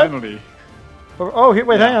 Beside. Finally. Oh,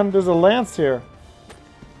 wait, Yeah. hang on. There's a lance here.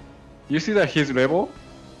 You see that his level?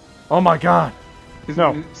 Oh my god. He's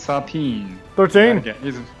No. 13. 13? Okay,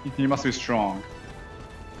 he must be strong.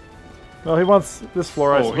 Well, he wants this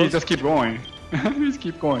floor, I Oh, suppose. he just keep going. He just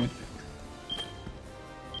keep going.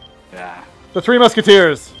 Yeah. The Three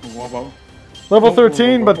Musketeers. Whoa, whoa. Level Whoa,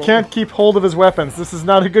 13, whoa, but whoa. can't keep hold of his weapons. This is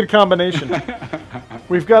not a good combination.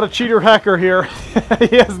 We've got a cheater hacker here.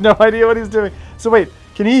 He has no idea what he's doing. So wait,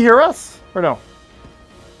 can he hear us? Or no?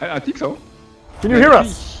 I think so. Can you hear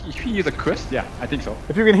us? If he is a quest, yeah, I think so.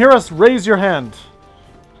 If you can hear us, raise your hand.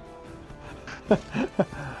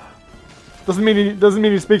 Doesn't mean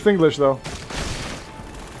he speaks English though.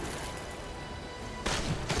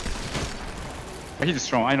 But he's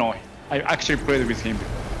strong, I know. I actually played with him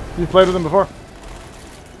before. You played with him before?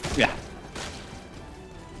 Yeah.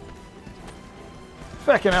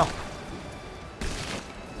 Fucking hell.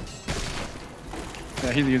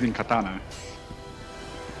 Yeah, he's using katana.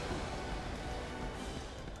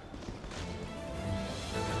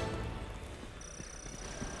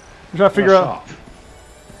 I'm trying to figure out.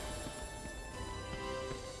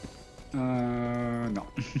 No.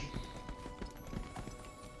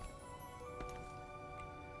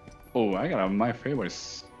 Oh, I got my favorite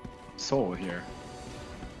sword here.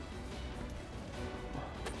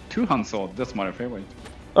 Two-hand sword, that's my favorite.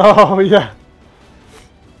 Oh yeah.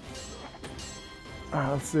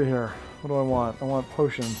 Let's see here. What do I want? I want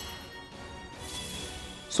potions.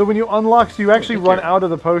 So when you unlock, do you actually run out of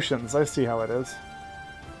the potions? I see how it is.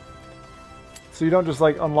 So you don't just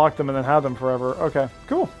like unlock them and then have them forever. Okay,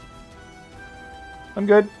 cool. I'm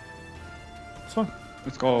good. It's fun.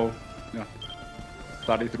 Let's go. Yeah.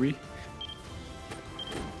 33.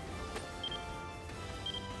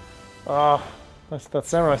 That's that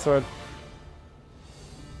samurai sword.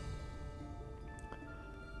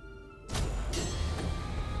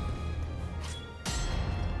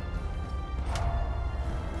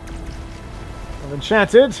 I'm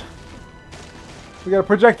enchanted. We got a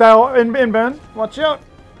projectile inbound. Watch out.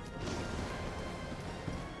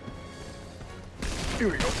 Here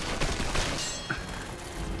we go.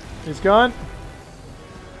 He's gone.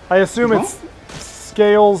 I assume it's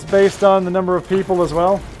scales based on the number of people as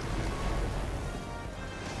well.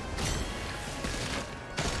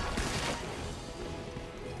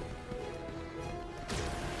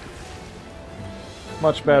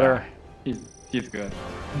 Much better. Yeah, he's good.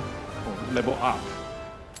 Oh, level up.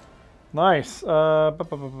 Nice.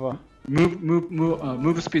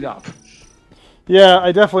 Move speed up. Yeah,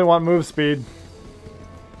 I definitely want move speed.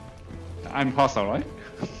 I'm faster, right?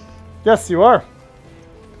 Yes, you are.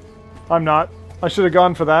 I'm not. I should have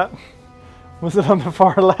gone for that. Was it on the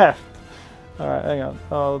far left? Alright, hang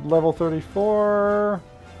on. Level 34.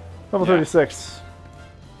 Level 36.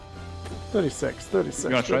 36. You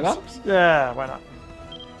wanna try that? Yeah, why not?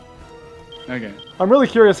 Okay. I'm really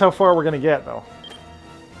curious how far we're gonna get, though.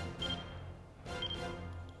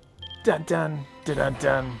 Dun dun dun dun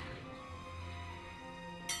dun.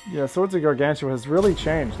 Yeah, Swords of Gargantua has really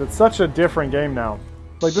changed. It's such a different game now.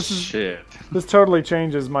 Like this is shit. This totally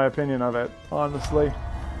changes my opinion of it. Honestly,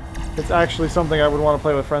 it's actually something I would want to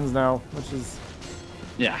play with friends now, which is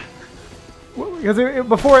yeah. Because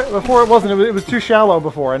before it wasn't. It was too shallow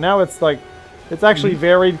before, and now it's like it's actually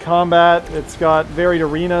varied combat. It's got varied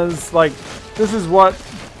arenas. Like this is what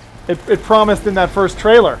it promised in that first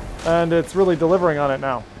trailer, and it's really delivering on it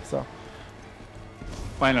now. So.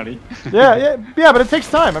 Finally. yeah, but it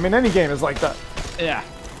takes time. I mean, any game is like that. Yeah.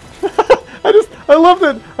 I love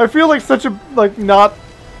that. I feel like such a not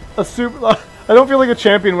a super. I don't feel like a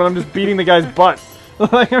champion when I'm just beating the guy's butt.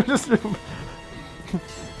 Like I'm just.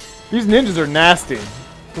 These ninjas are nasty.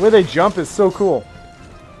 The way they jump is so cool.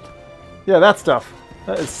 Yeah, that stuff.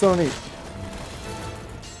 That is so neat.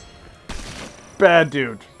 Bad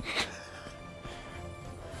dude.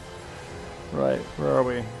 Right, where are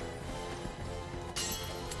we?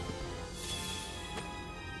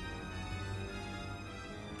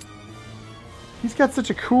 He's got such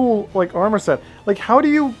a cool armor set. Like how do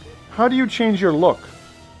you change your look?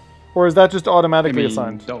 Or is that just automatically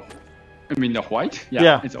assigned? I mean the white?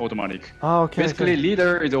 Yeah, it's automatic. Oh, okay. Basically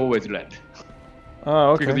leader is always red.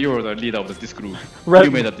 Oh, okay. Because you're the leader of this group. Red.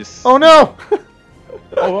 You made up this. Oh no!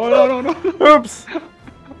 Oh no. Oops!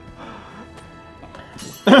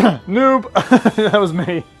 Noob! That was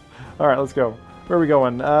me. Alright, let's go. Where are we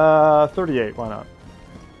going? 38, why not?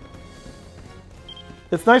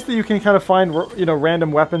 It's nice that you can kind of find,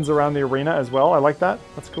 random weapons around the arena as well. I like that.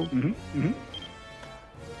 That's cool.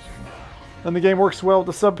 And the game works well with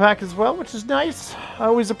the sub pack as well, which is nice. I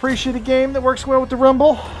always appreciate a game that works well with the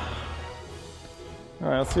Rumble.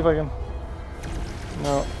 Alright, let's see if I can...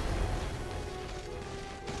 No.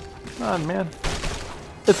 Come on, man.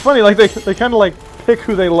 It's funny, like, they kind of, like, pick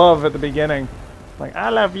who they love at the beginning. Like, I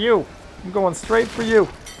love you. I'm going straight for you.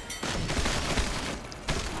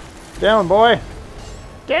 Down, boy.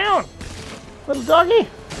 Down! Little doggy.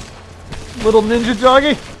 Little ninja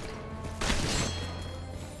doggy.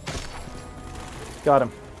 Got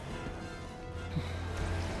him.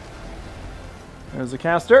 There's a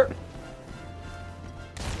caster.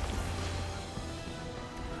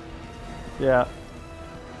 Yeah.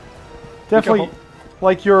 Definitely,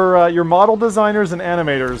 like your model designers and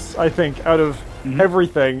animators, I think, out of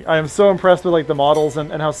everything, I am so impressed with like the models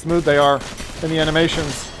and how smooth they are in the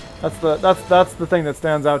animations. That's the thing that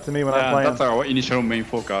stands out to me when I'm playing. That's our initial main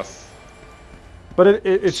focus. But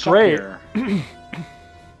it's great.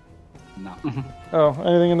 No. Oh,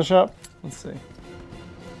 anything in the shop? Let's see.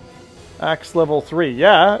 Axe level 3.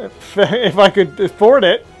 Yeah, if I could afford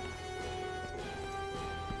it.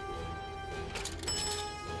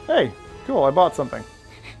 Hey, cool, I bought something.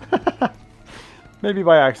 Maybe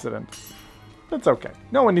by accident. That's okay.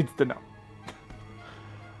 No one needs to know.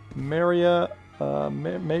 Major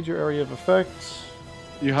area of effect.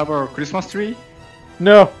 You have a Christmas tree?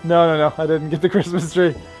 No. I didn't get the Christmas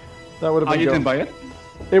tree. That would have been you didn't buy it?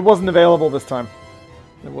 It wasn't available this time.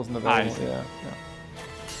 It wasn't available. I see. Yeah.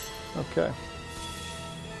 Okay.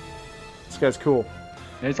 This guy's cool.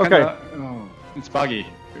 Yeah, it's kinda, it's buggy.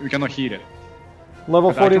 We cannot heal it.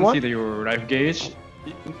 Level 41? I can see your life gauge.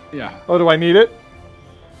 Yeah. Oh, do I need it?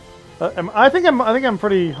 I think I'm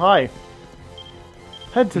pretty high.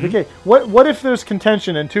 Head to the gate. What if there's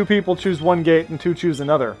contention and 2 people choose one gate and 2 choose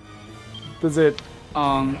another? Does it?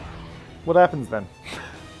 What happens then?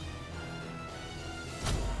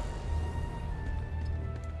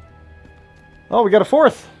 Oh, we got a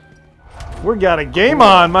 4th. We got a game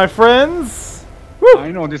on, my friends. Woo! I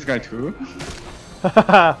know this guy too.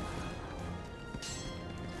 I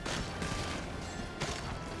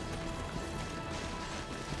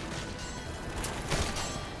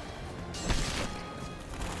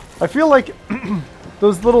feel like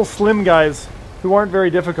those little slim guys who aren't very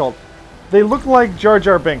difficult, they look like Jar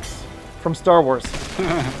Jar Binks from Star Wars.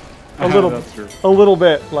 a little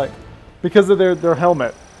bit, like, because of their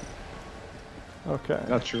helmet. Okay.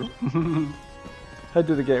 That's true. Head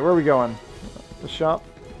to the gate. Where are we going? The shop?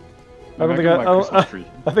 I think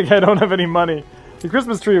I don't have any money. The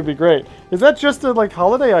Christmas tree would be great. Is that just a like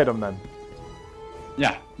holiday item then?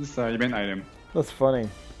 Yeah, this is an event item. That's funny.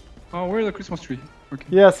 Oh, where's the Christmas tree? Okay.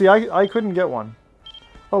 Yeah, see, I couldn't get one.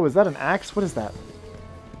 Oh, is that an axe? What is that?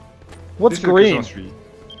 What's green? Christmas tree.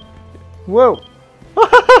 Whoa!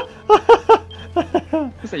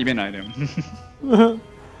 It's an event item.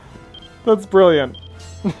 That's brilliant.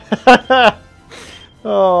 Oh,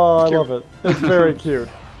 I love it. It's very cute.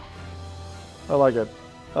 I like it.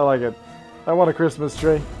 I like it. I want a Christmas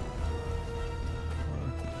tree.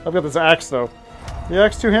 I've got this axe, though. The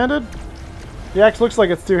axe two-handed? The axe looks like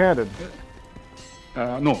it's two-handed.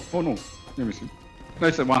 No. Oh, no. Let me see. No,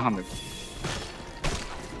 it's a one-handed.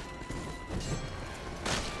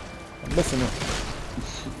 I'm missing it.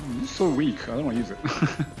 It's so weak. I don't want to use it.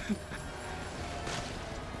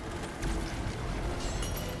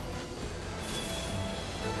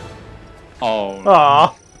 Oh.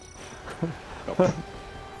 Aww.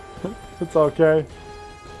 It's okay.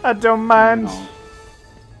 I don't mind. No.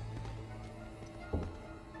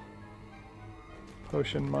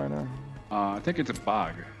 Potion miner. I think it's a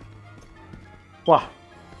bug. Wow.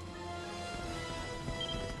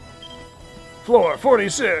 Floor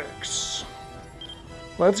 46.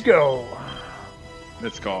 Let's go.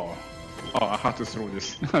 Let's go. Oh, I have to throw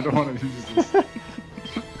this. I don't want to use this.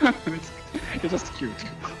 It's just cute.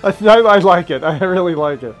 I like it. I really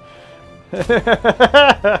like it.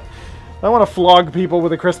 I want to flog people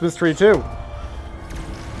with a Christmas tree too.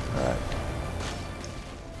 Alright.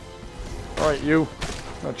 Alright, you.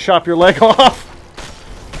 I'll chop your leg off.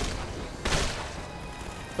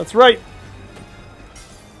 That's right.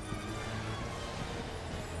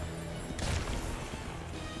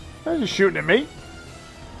 Are you shooting at me?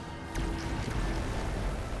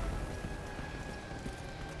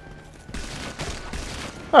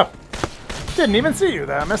 Oh. Didn't even see you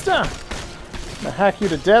there, mister. I'm gonna hack you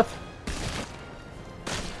to death.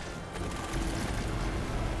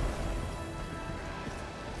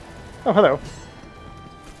 Oh, hello.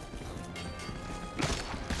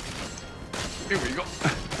 Here we go.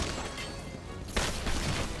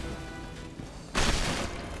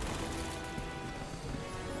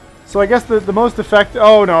 So I guess the most effective...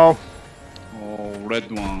 Oh, no. red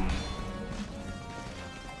one.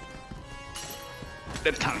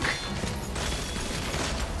 Red tank.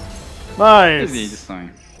 Nice. Easy this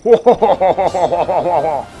time.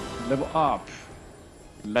 Whoa. Level up.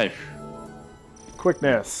 Life.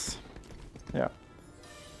 Quickness. Yeah.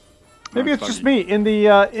 Maybe it's just me. In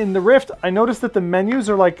the Rift, I noticed that the menus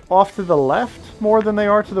are like off to the left more than they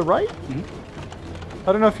are to the right. Mm-hmm.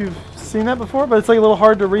 I don't know if you've seen that before, but it's like a little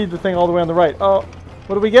hard to read the thing all the way on the right. Oh,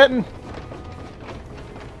 what are we getting?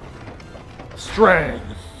 Strength.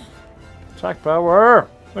 Attack power.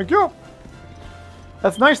 Thank you.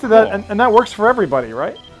 That's nice that Cool. and that works for everybody,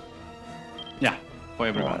 right? Yeah, for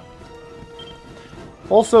everyone.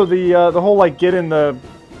 Also, the whole like get in the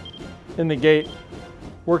gate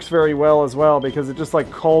works very well as well because it just like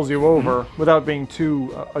calls you over without being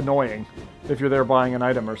too annoying if you're there buying an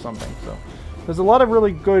item or something. So there's a lot of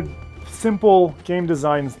really good, simple game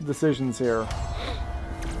design decisions here.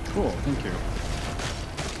 Cool, thank you.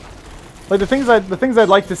 Like the things I'd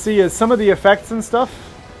like to see is some of the effects and stuff,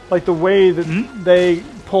 like the way that they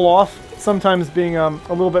pull off, sometimes being a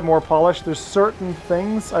little bit more polished. There's certain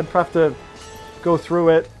things I'd have to go through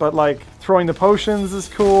it, but like throwing the potions is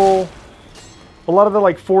cool. A lot of the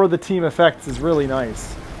like for the team effects is really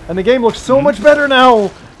nice, and the game looks so much better now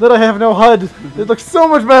that I have no HUD. It looks so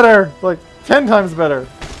much better, like 10 times better.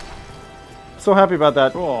 So happy about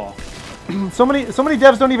that. Cool. So many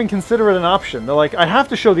devs don't even consider it an option. They're like, I have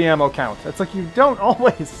to show the ammo count. It's like you don't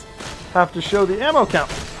always have to show the ammo count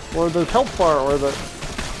or the health bar or the.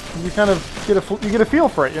 You kind of get a feel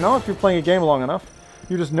for it, you know. If you're playing a game long enough,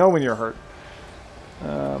 you just know when you're hurt.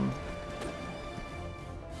 I'm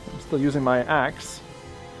still using my axe.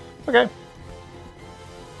 Okay.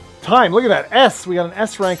 Time. Look at that S. We got an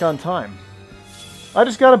S rank on time. I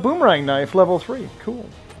just got a boomerang knife, level 3. Cool.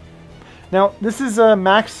 Now, this is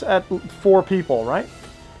max at 4 people, right?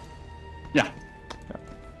 Yeah.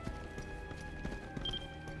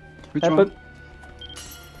 Which And, one? but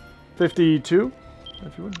 52,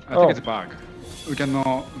 if you would. I think it's a bug. We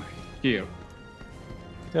cannot hear.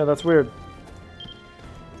 Yeah, that's weird.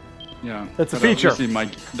 Yeah. It's a feature. You see my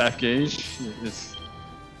life gauge is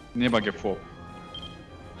never get full.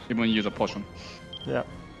 Even use a potion. Yeah.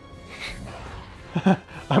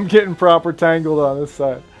 I'm getting proper tangled on this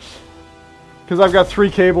side. Because I've got 3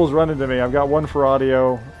 cables running to me. I've got one for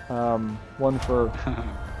audio, one for...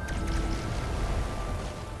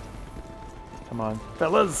 Come on.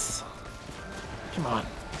 Fellas! Come on.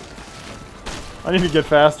 I need to get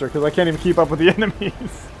faster because I can't even keep up with the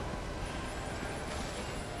enemies.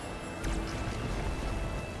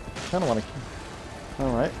 Kind of want to...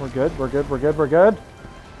 Alright, we're good, we're good, we're good, we're good.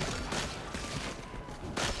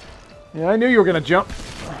 Yeah, I knew you were going to jump.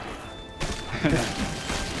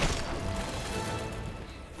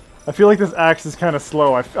 I feel like this axe is kind of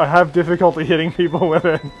slow. I have difficulty hitting people with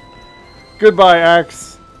it. Goodbye,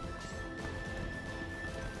 axe.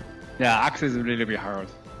 Yeah, axe is really hard.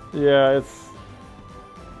 Yeah, it's...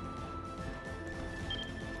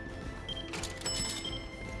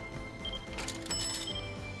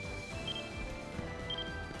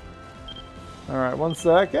 Alright, 1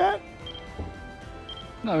 second.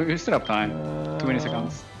 No, we still have time. 20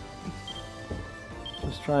 seconds.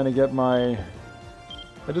 Just trying to get my...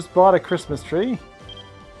 I just bought a Christmas tree.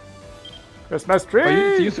 Christmas tree! But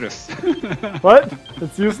it's useless. What?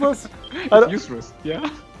 It's useless? It's useless, yeah.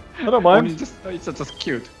 I don't mind. It's just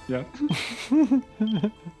cute, yeah.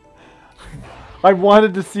 I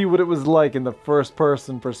wanted to see what it was like in the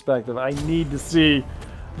first-person perspective. I need to see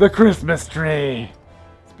the Christmas tree.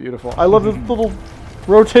 It's beautiful. I love this little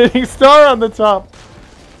rotating star on the top.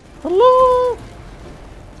 Hello!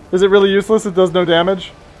 Is it really useless? It does no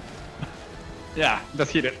damage? Yeah,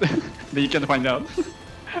 just hit it. Then you can find out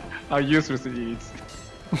how useless it is.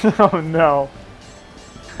 Oh no.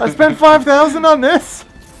 I spent 5,000 on this?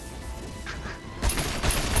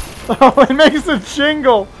 Oh, it makes a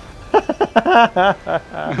jingle!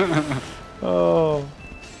 Oh.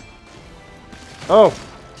 Oh.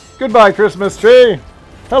 Goodbye, Christmas tree!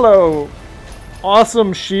 Hello.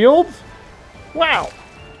 Awesome shield? Wow.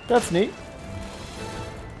 That's neat.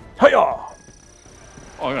 Hiya!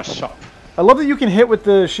 Oh, you're sharp. I love that you can hit with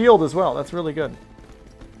the shield as well. That's really good.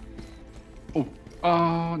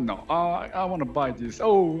 Oh, no. I want to buy this.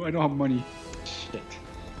 Oh, I don't have money. Shit.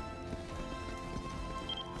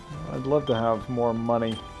 I'd love to have more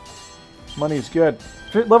money. Money's good.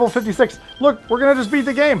 Level 56. Look, we're going to just beat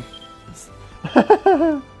the game.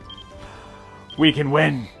 We can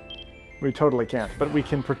win. We totally can't, but we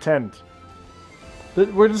can pretend.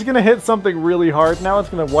 We're just going to hit something really hard. Now it's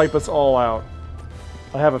going to wipe us all out.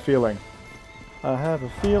 I have a feeling. I have a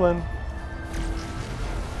feeling.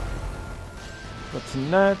 That's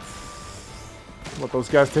nuts. Let those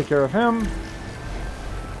guys take care of him.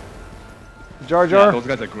 Jar Jar. Yeah, those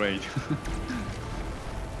guys are great.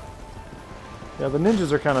 Yeah, the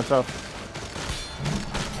ninjas are kind of tough.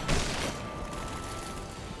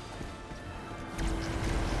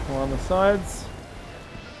 On the sides.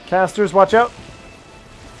 Casters, watch out.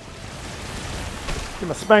 Give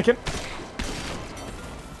him a spanking.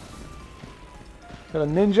 Got a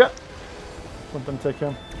ninja. Let them take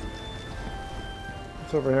him.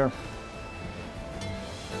 What's over here?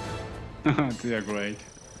 They are great.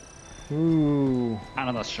 Ooh.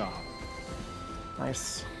 Another shot.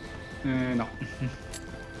 Nice. No.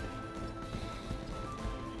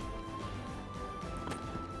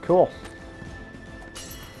 Cool.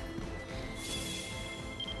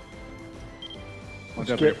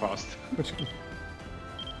 They're very fast.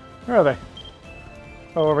 Where are they?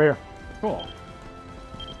 Oh, over here. Cool.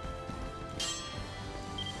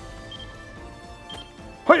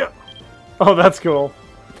 Hiya! Oh, that's cool.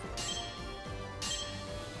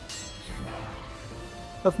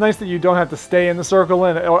 That's nice that you don't have to stay in the circle,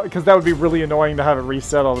 because that would be really annoying to have it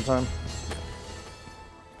reset all the time.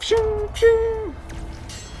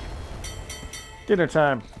 Dinner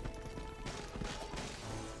time.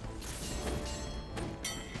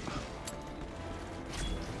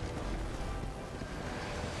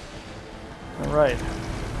 All right.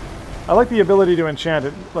 I like the ability to enchant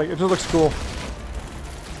it. Like, it just looks cool.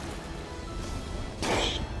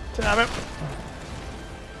 Damn it.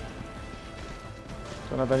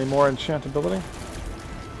 Don't have any more enchantability.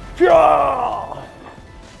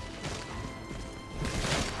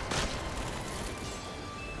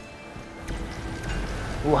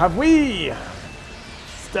 Who have we?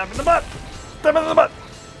 Stab in the butt! Stab in the butt!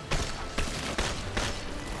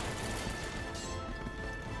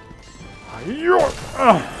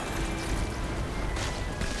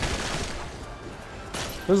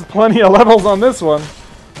 There's plenty of levels on this one.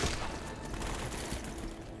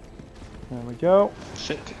 There we go.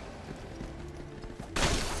 Shit.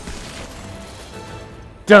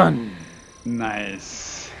 Done.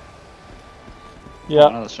 Nice. Yeah.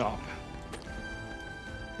 Another shop.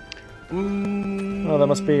 Oh, that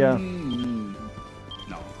must be No.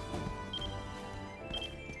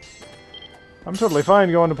 I'm totally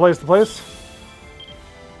fine going to place.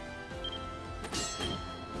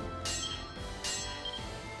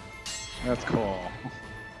 That's cool.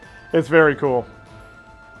 It's very cool.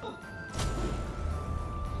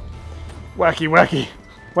 Wacky, wacky.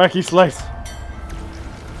 Wacky slice.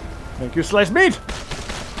 Make you slice meat!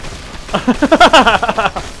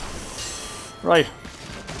 Right.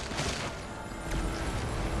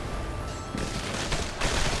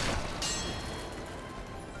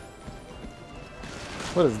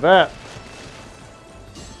 What is that?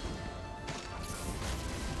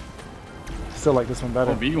 Still like this one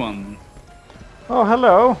better. Oh, big one. Oh,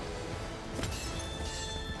 hello.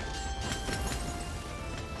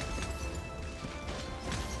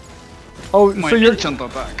 Oh, My so you're... enchant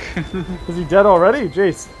attack. Is he dead already?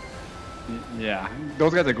 Jeez. Yeah,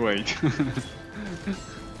 those guys are great.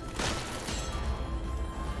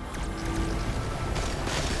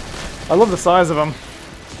 I love the size of them.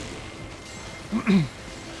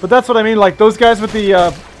 But that's what I mean, like those guys with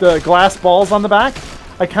the glass balls on the back.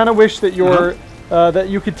 I kind of wish that that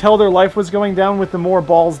you could tell their life was going down with the more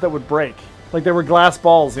balls that would break. Like they were glass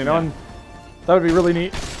balls, you know, and that would be really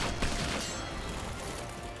neat.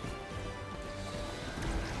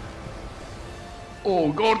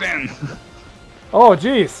 Oh, Gordon! Oh,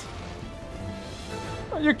 jeez.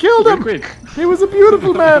 You killed him! Quick. He was a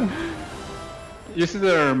beautiful man! You see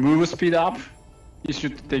their move speed up? You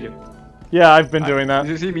should take it. Yeah, I've been doing that.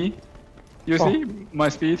 You see me? You see my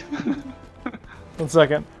speed? 1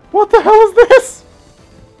 second. What the hell is this?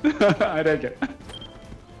 I take it.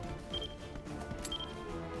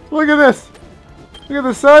 Look at this! Look at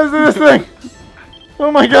the size of this thing!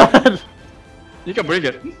 Oh my god! You can bring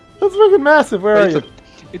it. That's freaking massive. Where are you?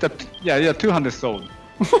 Yeah, 200 sold.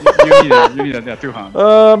 you need a 200.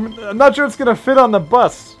 I'm not sure it's gonna fit on the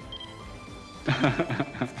bus.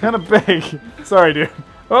 It's kind of big. Sorry, dude.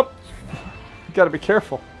 Oh, you gotta be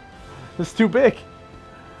careful. It's too big.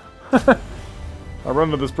 I run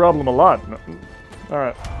into this problem a lot. All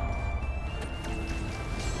right.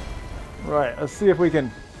 Right. Let's see if we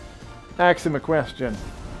can ask him a question.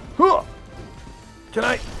 Can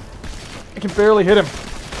I? I can barely hit him.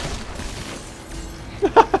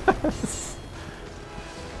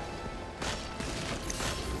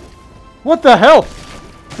 What the hell?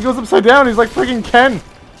 He goes upside down. He's like freaking Ken.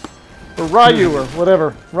 Or Ryu or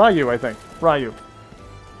whatever. Ryu, I think. Ryu.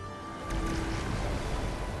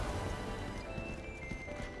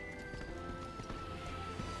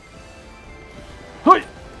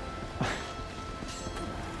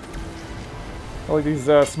 I like these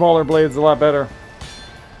smaller blades a lot better.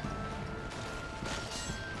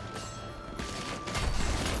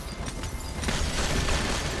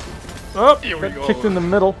 Oh, Here we go. Kicked in the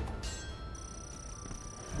middle.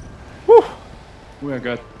 Whew. We are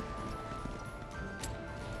good.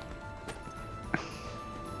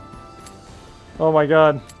 Oh my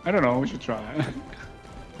god. I don't know, we should try.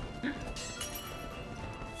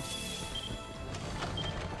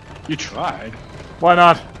 You tried? Why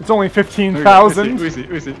not? It's only 15,000. We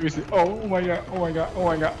see. Oh my god, oh my god, oh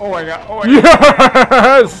my god, oh my god, oh my god.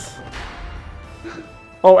 Yes!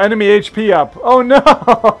 Oh, enemy HP up. Oh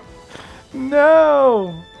no!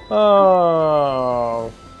 No!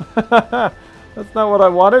 Oh. That's not what I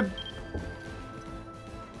wanted.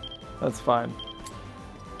 That's fine.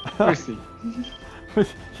 We see.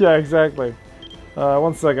 Yeah, exactly.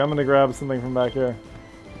 1 second, I'm gonna grab something from back here.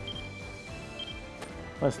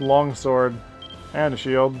 Nice long sword. And a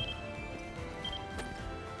shield.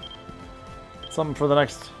 Something for the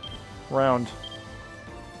next round.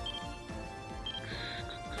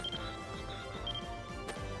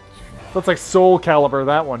 That's like Soul Calibur,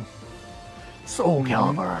 that one. Soul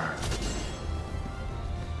Calibur.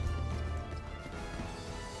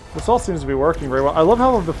 This all seems to be working very well. I love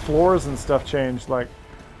how the floors and stuff changed, like...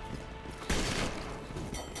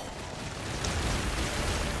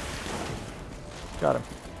 Got him.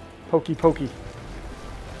 Pokey pokey.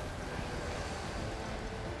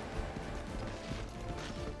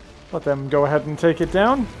 Let them go ahead and take it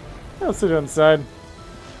down. I'll sit on the side.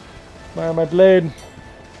 Fire my blade.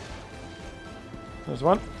 There's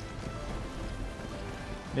one.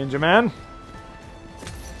 Ninja man.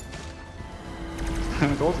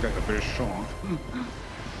 Those guys are very strong.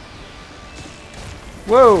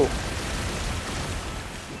 Whoa!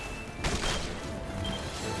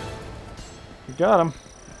 We got him.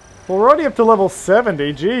 Well, we're already up to level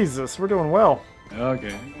 70. Jesus, we're doing well.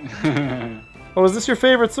 Okay. Oh, is this your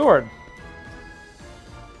favorite sword?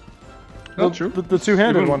 Not true. The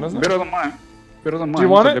two-handed one, isn't it? Better than mine. Better than mine. Do you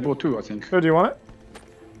want it? Level 2, I think. Oh, do you want it?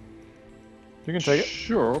 You can take it.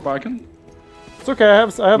 Sure, but I can. It's okay. I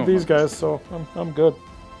have No, these thanks. guys, so I'm good.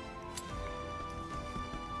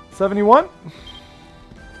 71.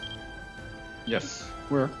 Yes.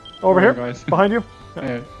 Where? Over Where, here, guys? behind you.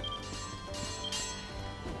 Yeah.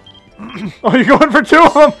 Oh, you're going for 2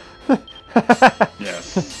 of them.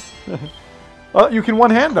 Yes. Oh, you can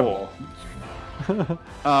one-hand them. Cool.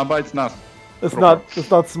 But it's not. It's proper. not. It's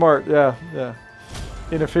not smart. Yeah. Yeah.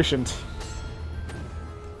 Inefficient.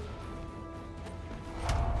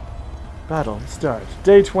 Battle start.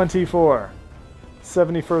 Day 24.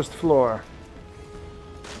 71st floor.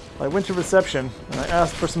 I went to reception and I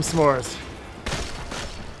asked for some s'mores.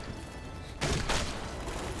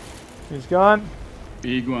 He's gone.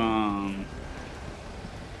 Big one.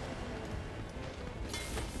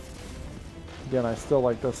 Again, I still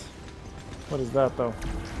like this. What is that, though?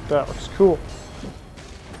 That looks cool.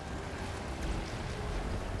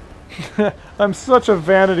 I'm such a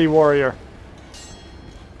vanity warrior.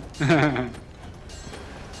 I'm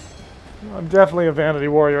definitely a vanity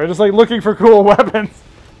warrior. I just like looking for cool weapons.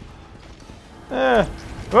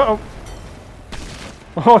 Uh-oh.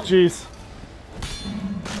 Oh, jeez.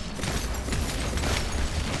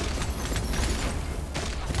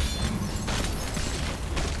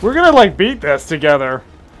 We're gonna, like, beat this together.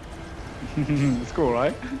 It's cool,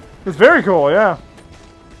 right? It's very cool, yeah.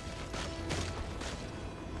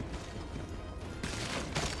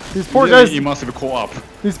 These poor guys. You must be co-op.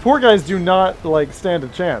 These poor guys do not like stand a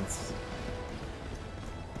chance.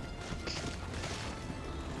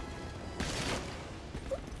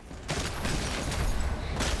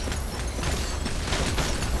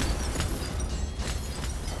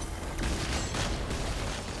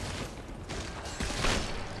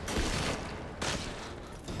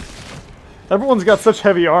 Everyone's got such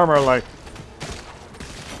heavy armor, like.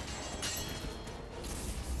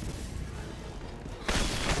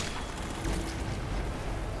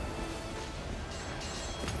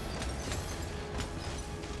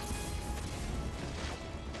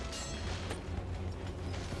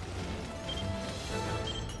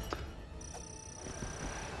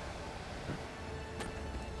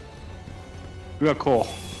 We are cool.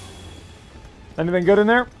 Anything good in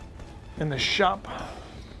there? In the shop.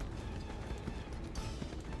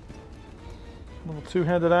 Little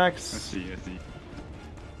two-handed axe. Let's see.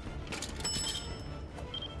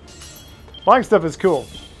 Buying stuff is cool.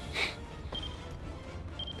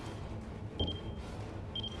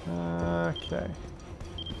 Okay.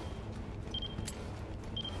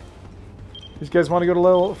 These guys want to go to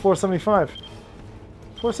level 475.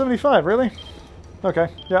 475, really? Okay,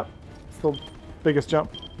 yep. Still biggest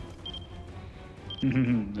jump.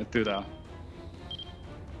 Let's do that.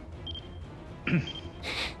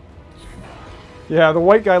 Yeah, the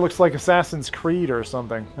white guy looks like Assassin's Creed or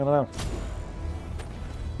something. I don't know.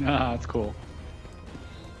 Ah, that's cool.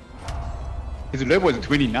 His level is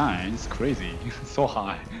 29. It's crazy. So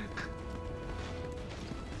high.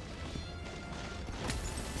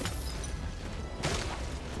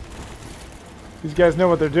 These guys know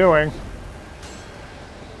what they're doing.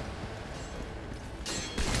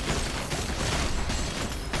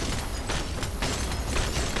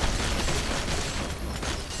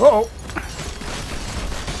 Uh-oh.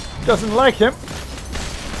 Doesn't like him.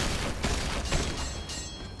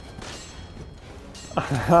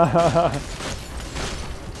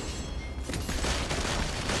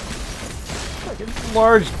 Fucking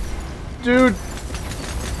large dude.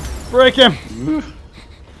 Break him.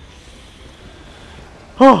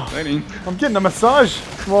 Oh, I'm getting a massage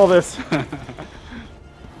from all this.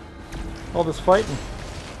 All this fighting.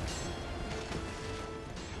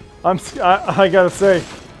 I gotta say,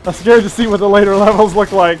 I'm scared to see what the later levels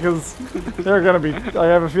look like, because they're gonna be, I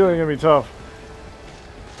have a feeling they're gonna be tough.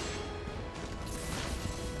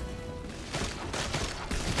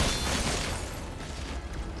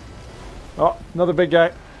 Oh, another big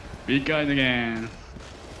guy. Big guys again.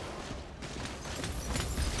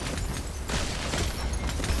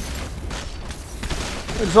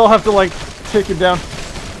 I just all have to, like, take him down.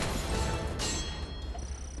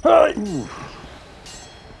 Hi!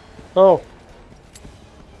 Oh.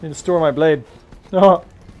 Need to store my blade. Oh.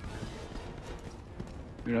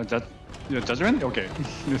 Your judgment? Okay.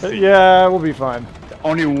 Let's see. Yeah, we'll be fine.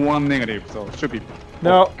 Only one negative, so should be.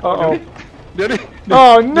 No. Uh-oh. Really?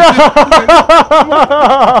 Oh, no!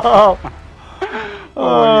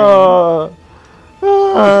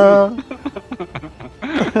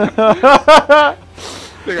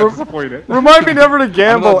 They got disappointed. Remind me never to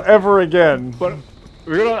gamble ever again. But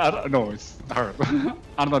we're gonna. No, it's hard. I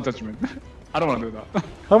don't know judgment. I don't want to do that.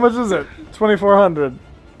 How much is it? 2,400.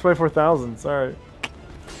 24,000. Sorry.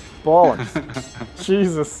 Ballings.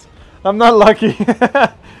 Jesus. I'm not lucky.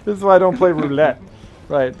 This is why I don't play roulette.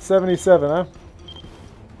 Right. 77, huh?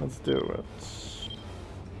 Let's do it.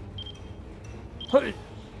 Hey.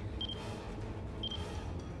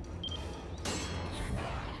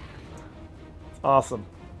 Awesome.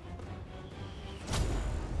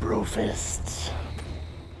 Brofist.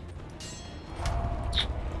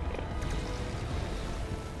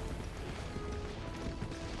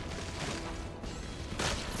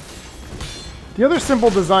 The other simple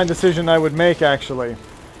design decision I would make, actually,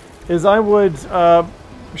 is I would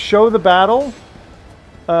show the battle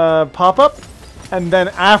pop-up, and then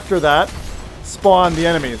after that, spawn the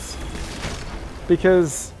enemies.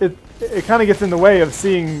 Because it kind of gets in the way of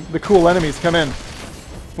seeing the cool enemies come in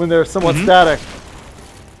when they're somewhat static.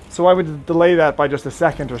 So I would delay that by just a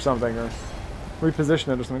second or something, or reposition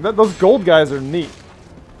it or something. Those gold guys are neat.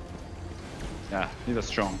 Yeah, these are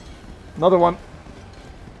strong. Another one.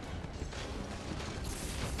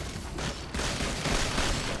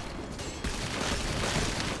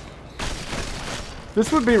 This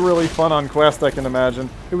would be really fun on Quest, I can imagine.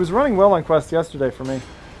 It was running well on Quest yesterday for me.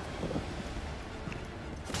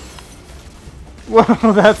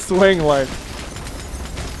 Whoa, that swing, like...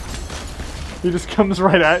 He just comes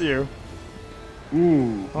right at you.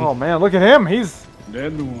 Ooh. Oh man, look at him! He's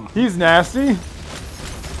nasty.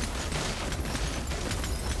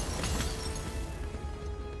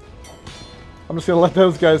 I'm just gonna let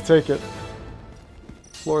those guys take it.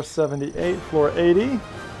 Floor 78, floor 80.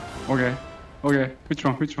 Okay. Okay. Which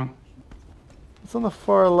one? Which one? It's on the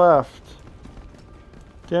far left.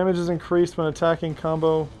 Damage is increased when attacking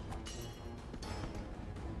combo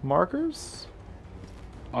markers?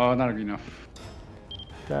 Oh, not enough.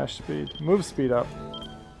 Dash speed. Move speed up.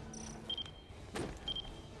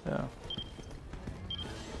 Yeah.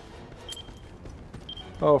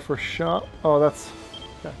 Oh, for shot? Oh, that's...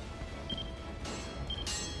 Okay.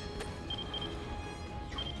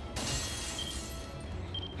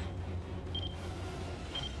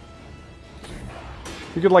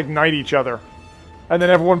 You could, like, knight each other. And then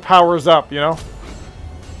everyone powers up, you know?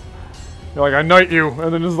 You're like, I knight you,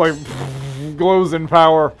 and then just, like, glows in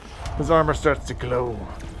power. His armor starts to glow.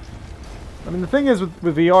 I mean, the thing is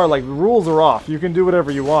with VR, like, the rules are off. You can do whatever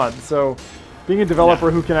you want. So, being a developer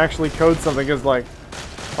who can actually code something is, like,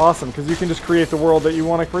 awesome. Because you can just create the world that you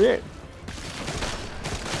want to create.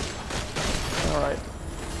 Alright.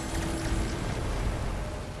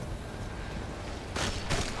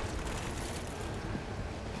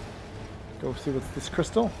 Go see what's this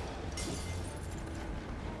crystal.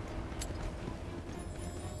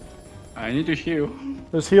 I need to heal.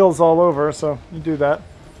 There's heals all over, so you do that.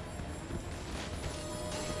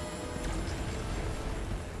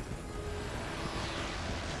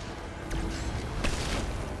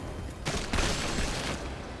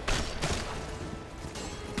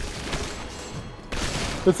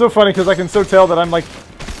 It's so funny because I can so tell that I'm like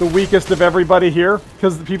the weakest of everybody here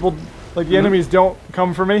because the people, like the enemies, don't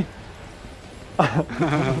come for me. But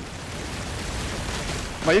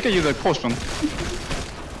you can use a potion.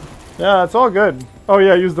 Yeah, it's all good. Oh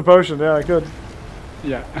yeah, use the potion. Yeah, I could.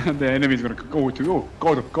 Yeah, the enemy is gonna go to. Oh,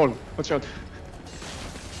 gold. Watch out.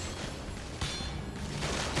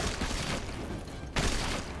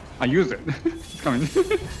 I use it. It's coming.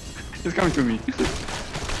 It's coming to me.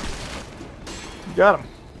 Got him.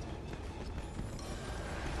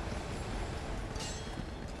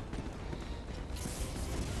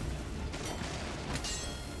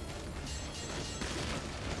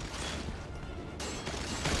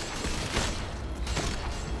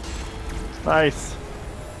 Nice.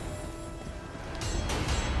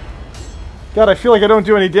 God, I feel like I don't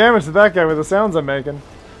do any damage to that guy with the sounds I'm making.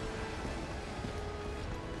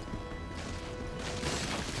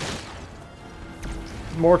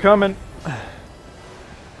 More coming.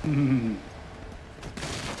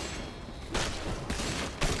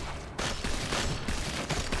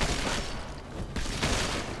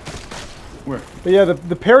 Where? But yeah,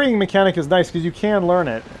 the parrying mechanic is nice because you can learn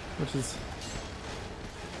it, which is...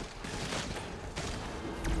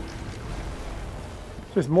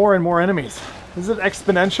 There's more and more enemies. Is it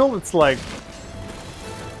exponential? It's like...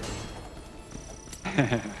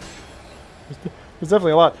 There's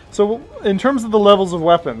definitely a lot. So, in terms of the levels of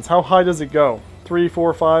weapons, how high does it go? 3,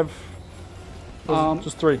 4, 5?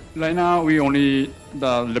 Just 3. Right now, we only...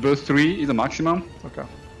 The level 3 is the maximum. Okay.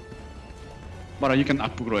 But you can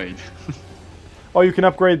upgrade. Oh, you can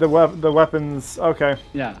upgrade the weapons. Okay.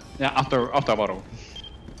 Yeah, after battle.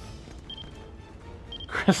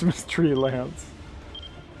 Christmas tree lance.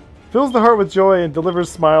 Fills the heart with joy and delivers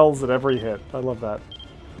smiles at every hit. I love that.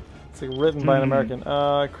 It's like written by an American.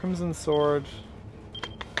 Crimson sword.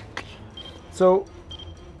 So,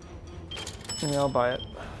 yeah, I'll buy it.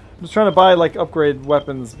 I'm just trying to buy like upgrade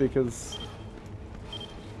weapons because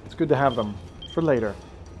it's good to have them for later.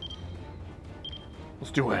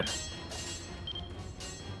 Let's do it.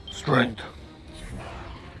 Strength.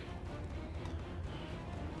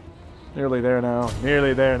 Nearly there now.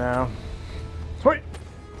 Nearly there now. Sweet.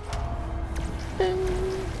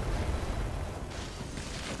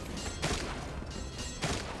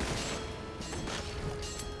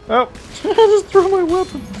 Oh, I just threw my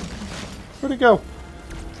weapon. Where'd it go?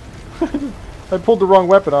 I pulled the wrong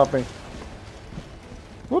weapon off me.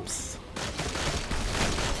 Whoops.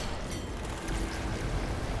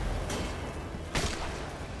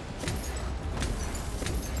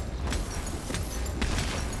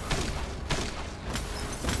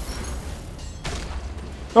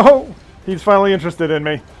 Oh, he's finally interested in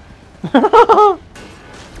me. It's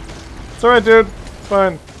alright, dude. It's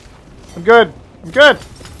fine. I'm good. I'm good.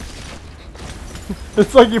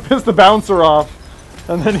 It's like you pissed the bouncer off,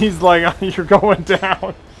 and then he's like, oh, you're going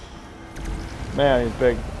down. Man, he's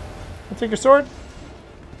big. Can I take your sword?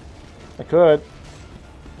 I could.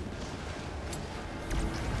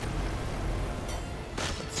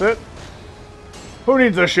 That's it. Who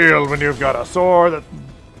needs a shield when you've got a sword that...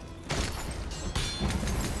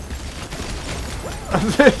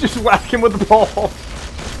 Just whack him with the ball.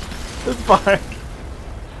 It's fine.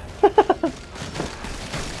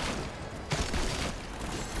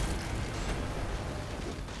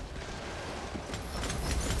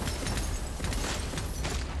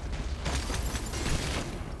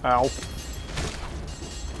 Ow.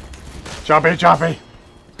 Choppy, choppy.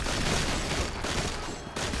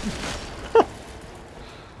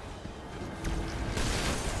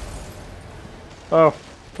 Oh,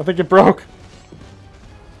 I think it broke.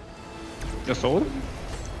 The sword?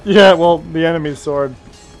 Yeah, well, the enemy's sword.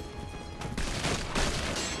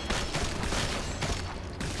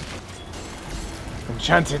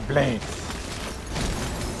 Enchanted blades.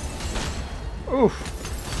 Oof.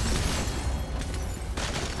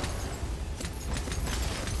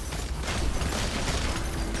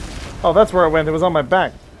 Oh, that's where it went. It was on my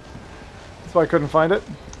back. That's why I couldn't find it.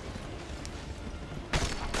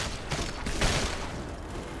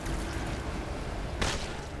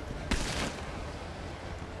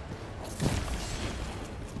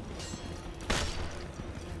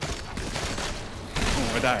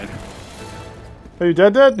 Oh, I died. Are you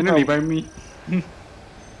dead? Enemy by me.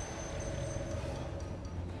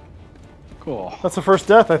 Cool. That's the first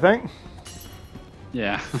death, I think.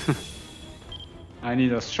 Yeah. I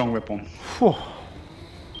need a strong weapon. Whew.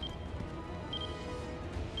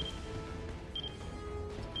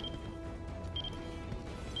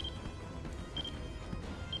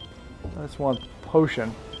 I just want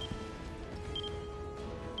potion.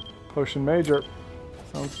 Potion major.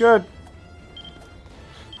 Sounds good.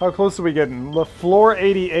 How close are we getting? Floor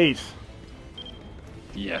 88.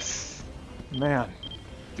 Yes. Man.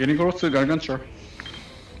 Getting close to Gargantua.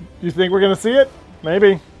 You think we're gonna see it?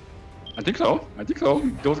 Maybe. I think so. I think so.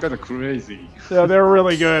 Those guys are crazy. Yeah, they're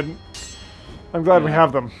really good. I'm glad we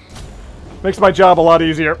have them. Makes my job a lot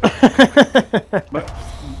easier. But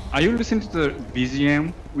are you listening to the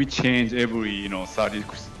BGM? We change every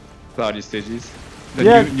 30 stages.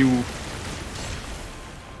 The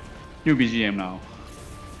new BGM now.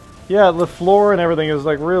 Yeah, the floor and everything is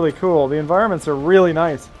like really cool. The environments are really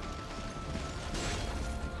nice.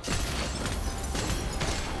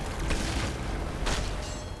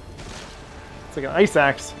 It's like an ice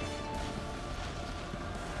axe.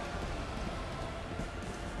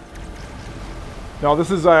 No, this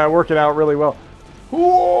is working out really well.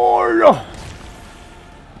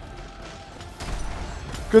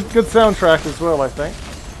 Good soundtrack as well, I think.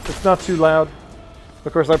 It's not too loud.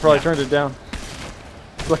 Of course, I probably turned it down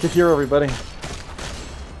so I could hear everybody.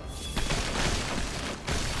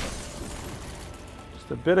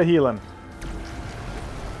 Just a bit of healing.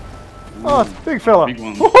 Oh, it's a big fella. Big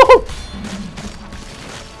one.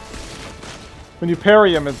 When you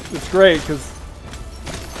parry him, it's great because.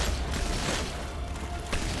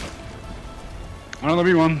 Another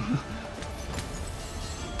big one.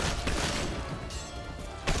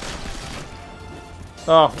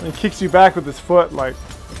 Oh, and he kicks you back with his foot, like.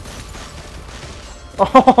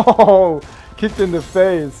 Oh, kicked in the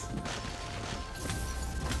face.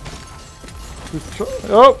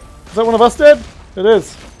 Oh, is that one of us dead? It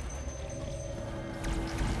is.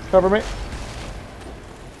 Cover me.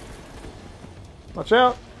 Watch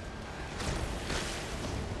out.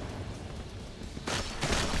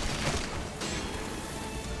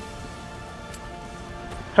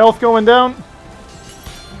 Health going down.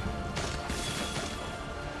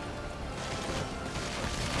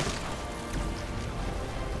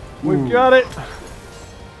 We've got it.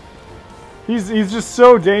 He's just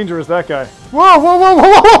so dangerous, that guy. Whoa, whoa, whoa,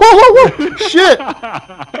 whoa, whoa, whoa, whoa, whoa. Shit!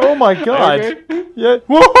 Oh my god. Okay. Yeah.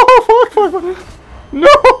 Whoa, fuck, fuck, fuck.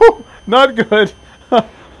 No! Not good.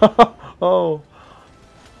 Oh.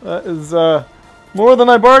 That is more than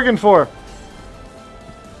I bargained for.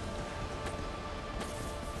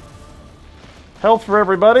 Health for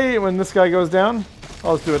everybody when this guy goes down.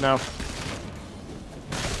 I'll just do it now.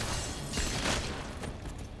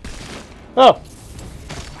 Oh!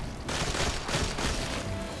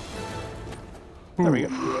 There we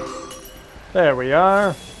go. There we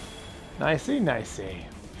are. Nicey, nicey.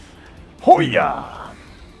 Hoya!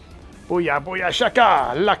 Booyah, booyah,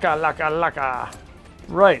 shaka! Laka, laka, laka.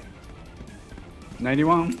 Right.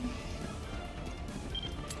 91.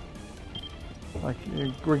 Like,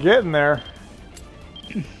 we're getting there.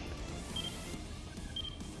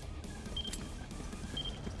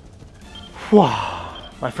 Wow,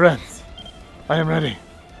 my friends, I am ready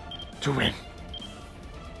to win.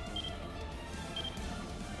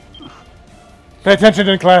 Pay attention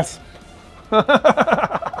in class.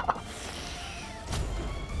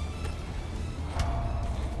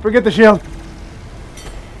 Forget the shield.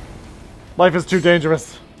 Life is too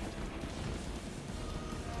dangerous.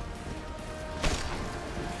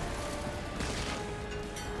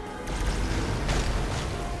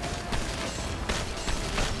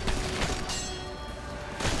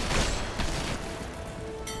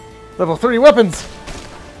 Level 3 weapons!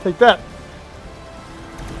 Take that.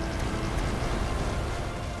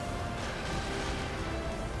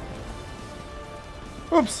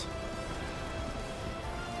 Oops.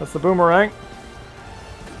 That's the boomerang.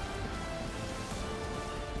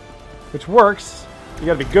 Which works. You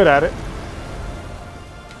gotta be good at it.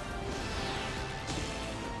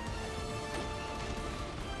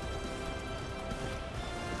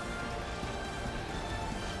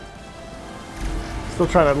 Still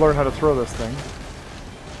trying to learn how to throw this thing.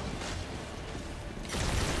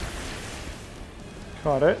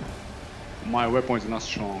 Caught it. My weapon is not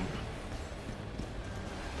strong.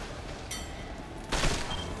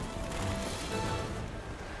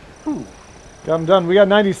 Whew. Got him done. We got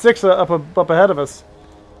 96 up ahead of us.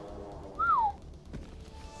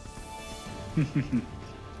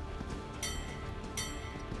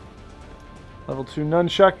 Level 2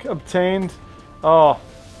 nunchuck obtained. Oh,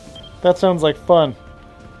 that sounds like fun.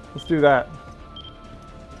 Let's do that.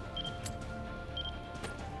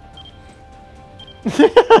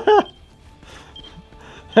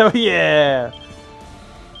 Hell yeah!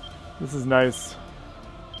 This is nice.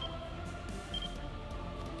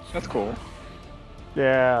 That's cool.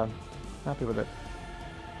 Yeah, happy with it.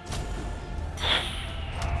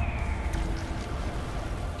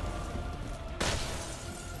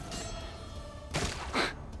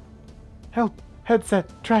 Help!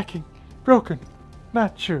 Headset tracking broken.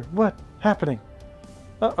 Not sure what happening.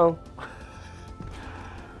 Uh-oh.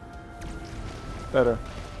 Better.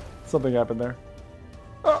 Something happened there.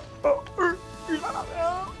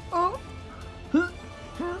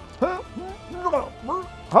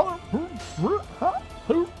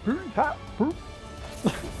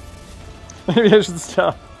 Maybe I should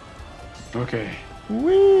stop. Okay.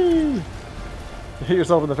 Whee! Hit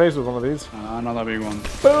yourself in the face with one of these. Another big one.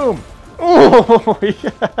 Boom! Oh,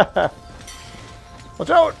 yeah!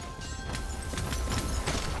 Watch out!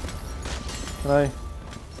 Can I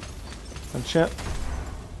enchant? I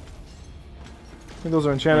think those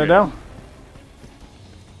are enchanted now.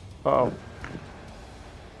 Uh-oh.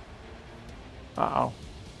 Uh-oh.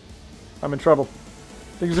 I'm in trouble.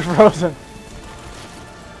 Things are frozen.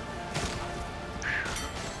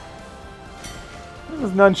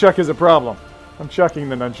 This nunchuck is a problem. I'm chucking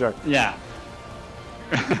the nunchuck. Yeah.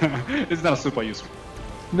 It's not super useful.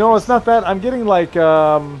 No, it's not that. I'm getting like,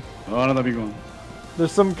 Oh, another big one.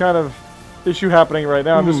 there's some kind of issue happening right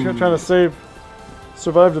now. I'm just trying to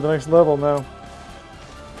survive to the next level now.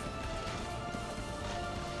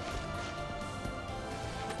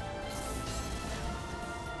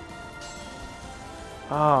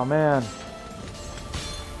 Oh, man.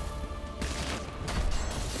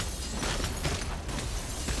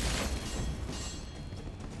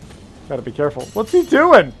 Gotta be careful. What's he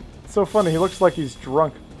doing? It's so funny. He looks like he's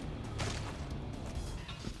drunk.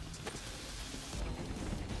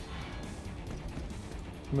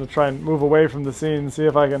 I'm gonna try and move away from the scene and see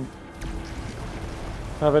if I can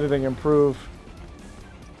have anything improve.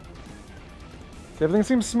 Everything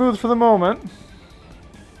seems smooth for the moment.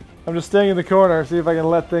 I'm just staying in the corner, see if I can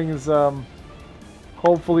let things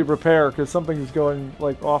hopefully repair, because something's going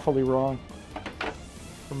like awfully wrong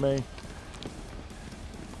for me.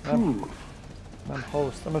 I'm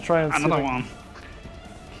host. I'm gonna try and see if I can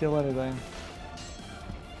kill anything.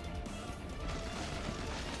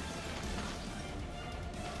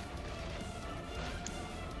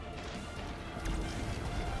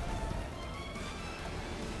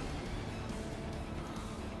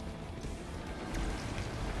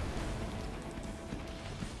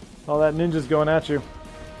 Oh, that ninja's going at you.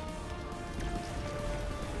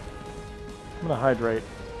 I'm gonna hydrate.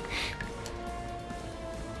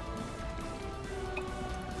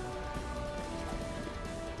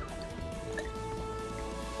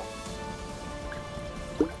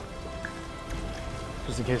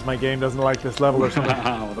 Just in case my game doesn't like this level or something.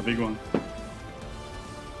 What a big one.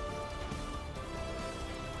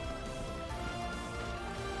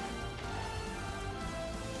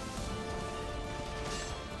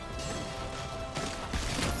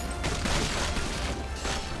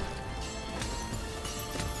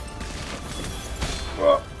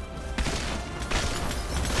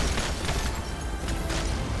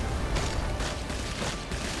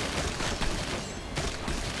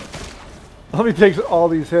 Let me take all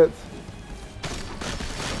these hits.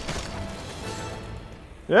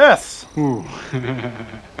 Yes! Ooh.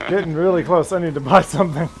 Getting really close. I need to buy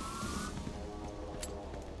something.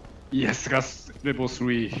 Yes, that's level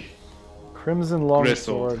 3. Crimson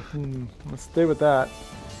Longsword. Let's stay with that.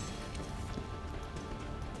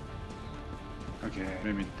 Okay,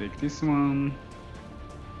 let me take this one.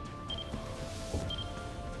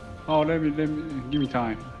 Oh, let me give me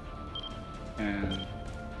time. And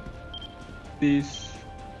this.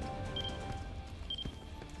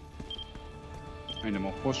 And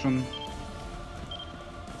more potion.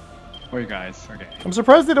 For you guys, okay. I'm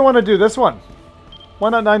surprised they don't want to do this one. Why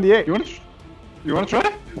not 98? You wanna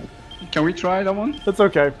try? Can we try that one? That's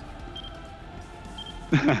okay.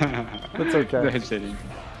 That's okay. The hesitating.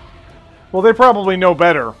 Well, they probably know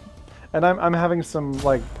better. And I'm having some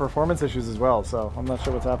like performance issues as well, so I'm not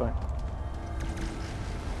sure what's happening.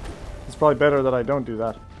 It's probably better that I don't do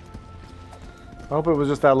that. I hope it was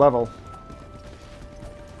just that level.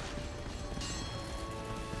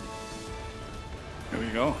 There we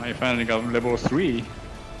go. I finally got level 3.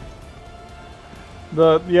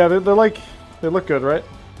 Yeah, they're like, they look good, right?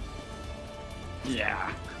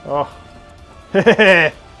 Yeah. Oh.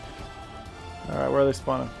 Alright, where are they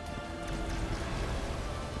spawning?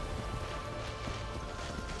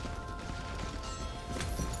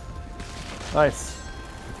 Nice.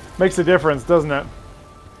 Makes a difference, doesn't it?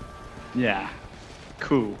 Yeah.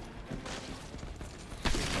 Cool.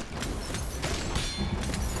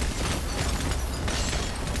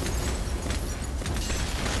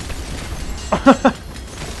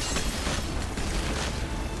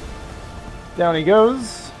 Down he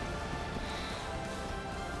goes.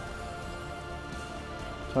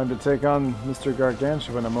 Time to take on Mr.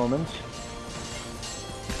 Gargantua in a moment.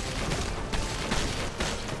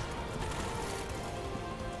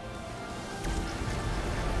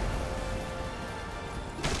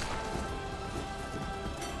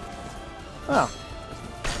 Oh.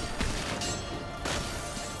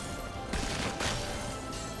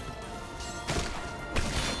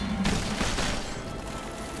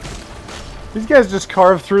 These guys just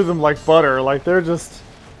carve through them like butter. Like, they're just...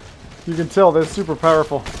 You can tell they're super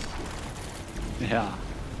powerful. Yeah,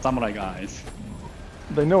 samurai guys.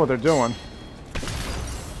 They know what they're doing.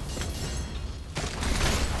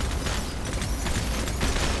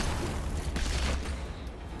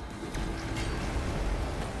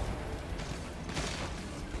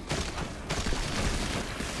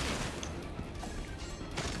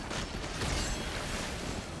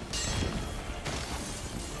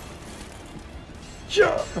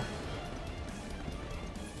 Yeah.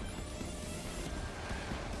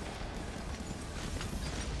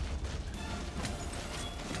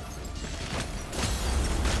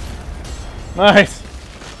 Nice.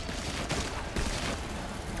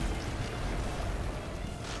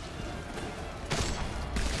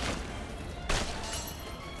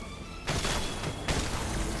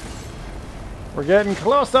 We're getting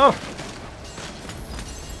closer.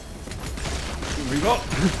 Here we go.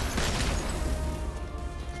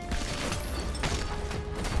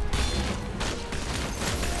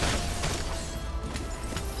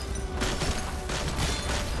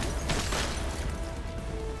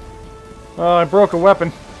 Oh, I broke a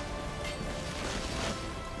weapon.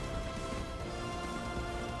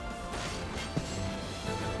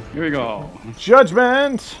 Here we go.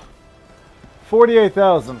 Judgment!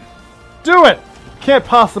 48,000. Do it! Can't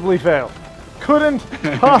possibly fail. Couldn't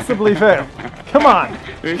possibly fail. Come on.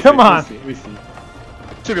 Come on. We see.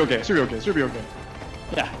 Should be okay. Should be okay. Should be okay.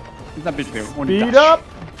 Yeah. It's not big deal. Only Speed dash. up.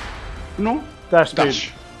 No? Dash speed.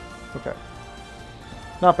 Dash. Okay.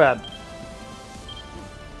 Not bad.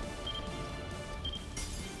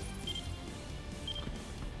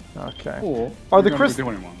 Okay. Oh, Are the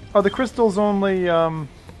crystals only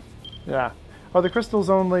yeah. Are the crystals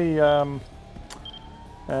only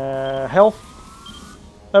health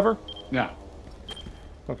ever? Yeah.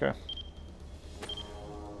 Okay.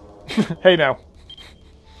 Hey now.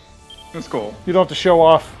 That's cool. You don't have to show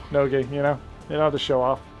off, Nogi, you know? You don't have to show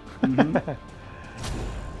off.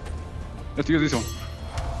 Let's use this one.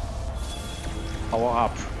 Power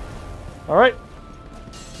up. Alright.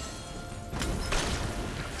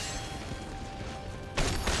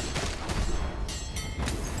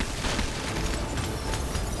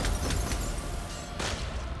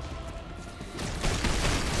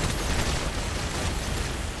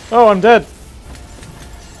 Oh, I'm dead.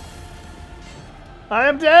 I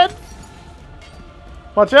am dead.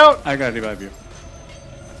 Watch out. I gotta revive you.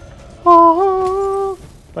 Oh,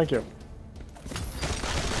 thank you.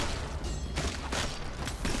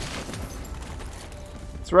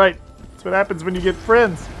 That's right. That's what happens when you get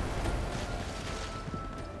friends.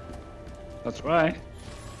 That's right.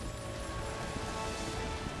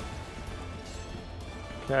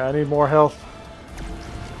 Okay, I need more health.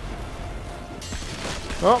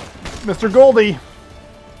 Oh, Mr. Goldie.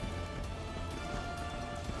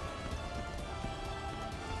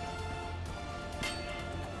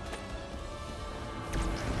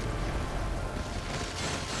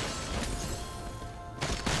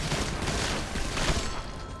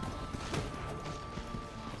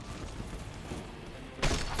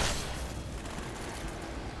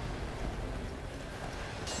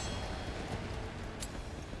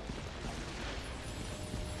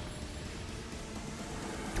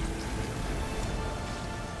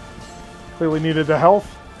 Clearly needed the health.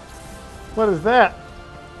 What is that?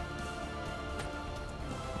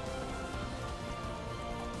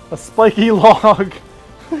 A spiky log.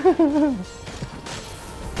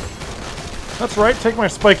 That's right, take my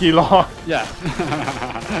spiky log. Yeah.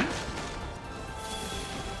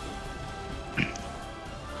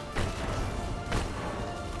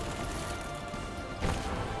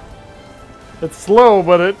 It's slow,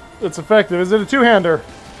 but it's effective. Is it a two-hander?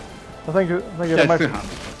 I think it might be.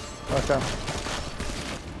 Okay.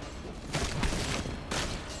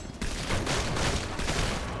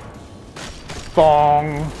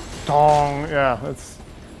 Dong, dong. Yeah, it's.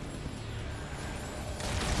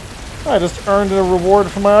 I just earned a reward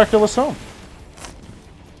for my Oculus Home.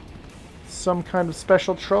 Some kind of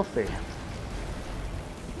special trophy.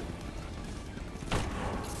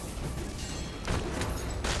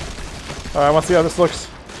 Alright, I want to see how this looks.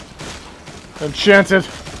 Enchanted.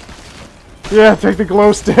 Yeah, take the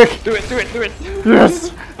glow stick. Do it, do it, do it.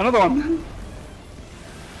 Yes. Another one.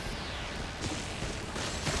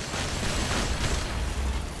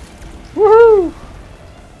 Woohoo!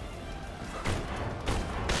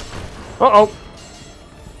 Uh-oh.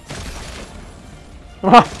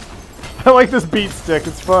 I like this beat stick.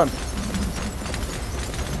 It's fun.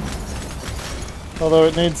 Although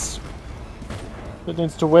it needs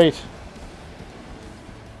to wait.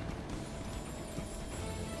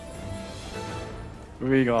 Here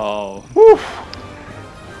we go. Woo!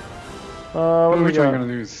 What do we Which one got? are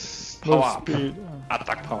gonna use? Move Power up. speed.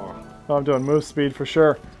 Attack power. Oh, I'm doing move speed for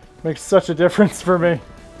sure. Makes such a difference for me.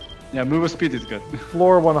 Yeah, move speed is good.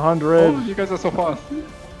 Floor 100. Oh, you guys are so fast.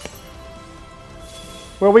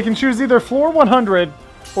 Well, we can choose either floor 100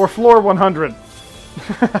 or floor 100.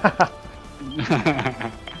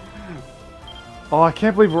 Oh, I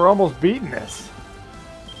can't believe we're almost beating this.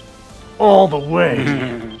 All the way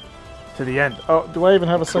to the end. Oh, do I even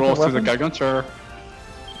have a second Close to weapon? the Gargantua.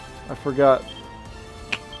 I forgot.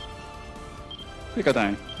 Take a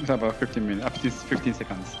time. We have about 15 minutes. Up to 15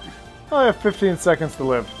 seconds. I have 15 seconds to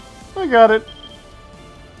live. I got it.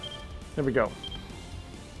 Here we go.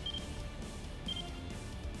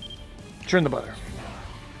 Churn the butter.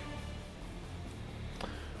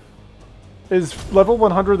 Is level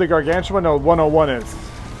 100 the Gargantua? No, 101 is.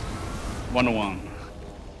 101.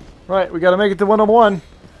 Right, we gotta make it to 101.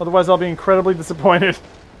 Otherwise I'll be incredibly disappointed.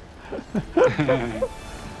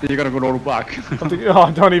 You gotta go roll back.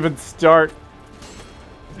 Oh, don't even start.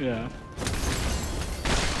 Yeah.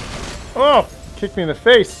 Oh! Kick me in the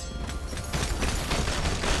face.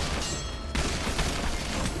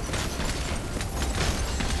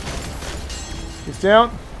 He's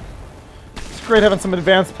down. It's great having some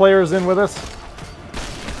advanced players in with us.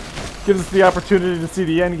 Gives us the opportunity to see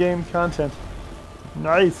the end game content.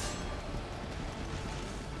 Nice.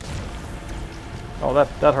 Oh, that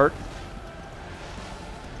hurt.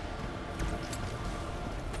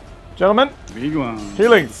 Gentlemen, Big one.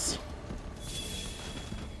 healings.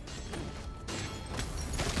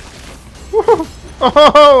 Woohoo!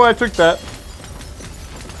 Oh, I took that.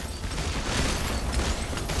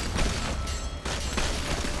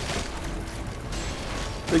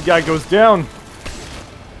 Big guy goes down.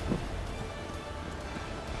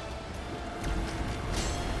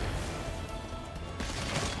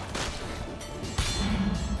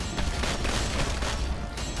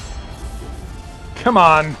 Come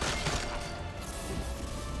on.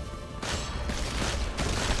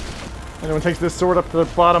 Anyone takes this sword up to the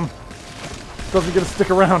bottom doesn't get to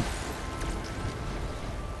stick around.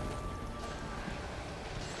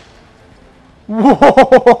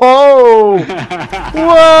 Whoa!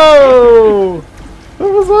 Whoa! That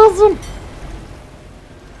was awesome!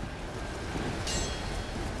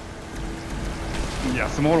 Yeah,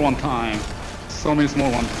 small one time. So many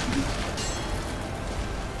small ones.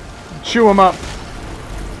 Chew him up.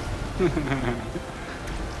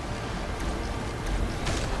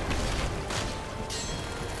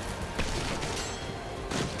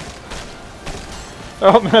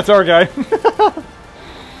 Oh, that's our guy.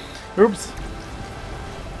 Oops.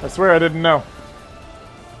 I swear I didn't know.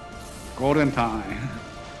 Golden time.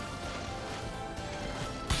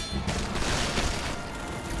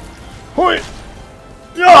 Hoi!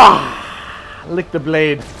 Ah! Lick the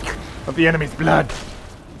blade of the enemy's blood.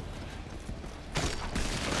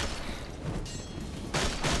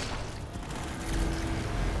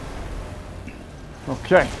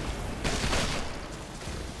 Okay.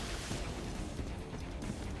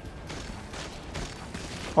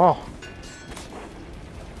 Oh.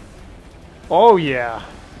 Oh, yeah.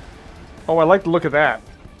 Oh, I like the look of that.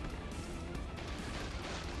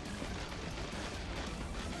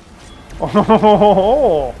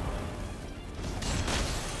 Oh.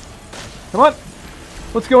 Come on.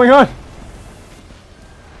 What's going on?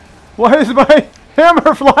 Why is my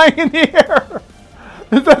hammer flying in the air?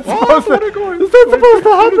 Is that supposed to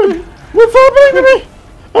happen? What's happening to me?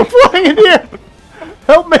 I'm flying in the air.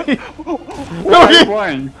 Help me. Why are you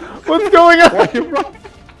flying? What's going on? Why are you flying?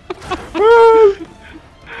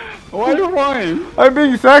 Why are you flying? I'm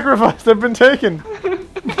being sacrificed. I've been taken.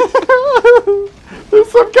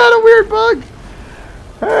 There's some kind of weird bug.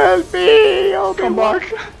 Help me. Oh, Come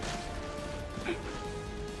back.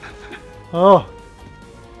 Oh.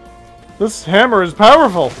 This hammer is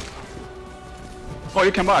powerful. Oh,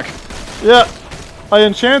 you come back. Yeah. I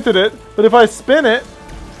enchanted it, but if I spin it,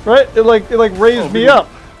 right, it like raised me up.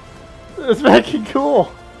 It's making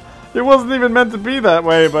cool. It wasn't even meant to be that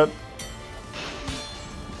way, but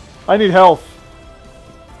I need health.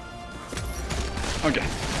 Okay.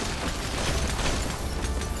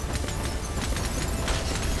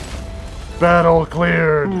 Battle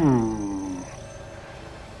cleared.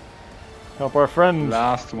 Help our friend.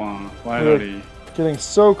 Last one, finally. Getting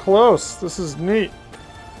so close. This is neat.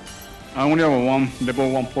 I only have one level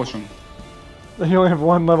 1 potion. You only have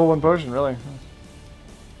one level 1 potion, really?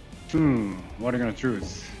 What are you gonna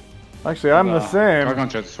choose? Actually, I'm the same.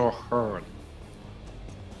 Gargantua is so hard.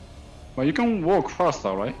 But you can walk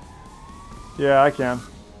faster, right? Yeah, I can.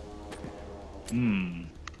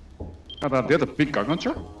 There's a big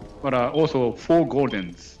Gargantua, but also 4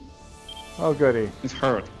 Goldens. Oh, goody. It's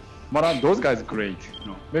hard. But those guys great. You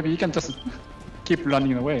know, maybe you can just keep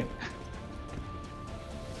running away.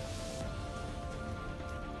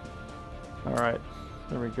 All right,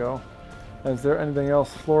 there we go. Is there anything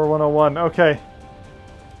else? Floor 101. Okay.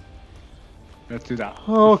 Let's do that.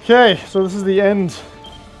 Okay, so this is the end,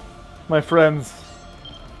 my friends.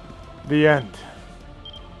 The end.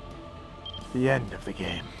 The end of the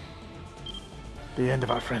game. The end of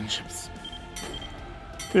our friendships.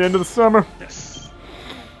 The end of the summer. Yes.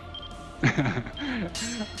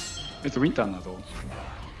 It's winter now, though.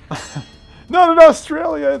 Not in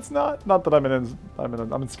Australia. It's not. Not that I'm in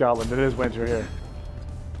Scotland. It is winter here.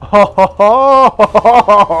 Oh,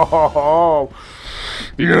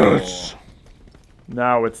 yes.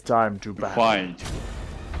 Now it's time to battle. Fight.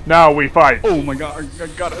 Now we fight. Oh my god! I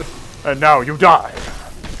got it. And now you die.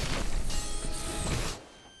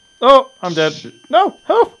 Oh, I'm dead. Shit. No,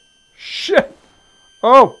 help! Shit.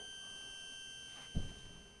 Oh.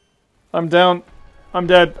 I'm down. I'm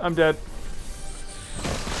dead. I'm dead.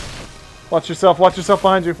 Watch yourself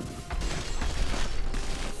behind you.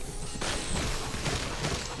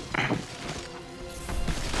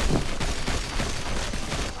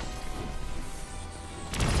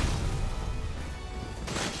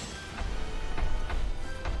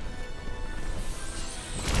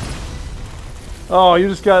 Oh, you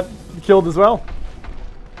just got killed as well?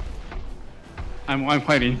 I'm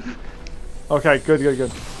fighting. Okay, good, good,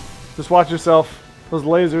 good. Just watch yourself. Those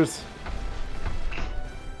lasers.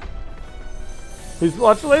 He's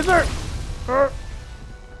watch the laser!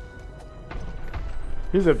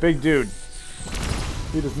 He's a big dude.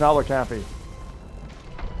 He does not look happy.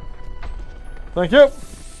 Thank you!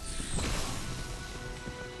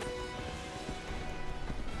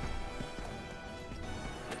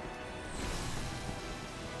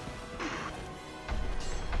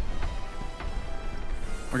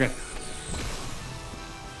 Okay.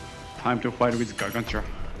 Time to fight with Gargantua.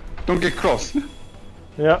 Don't get close.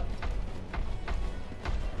 Yeah.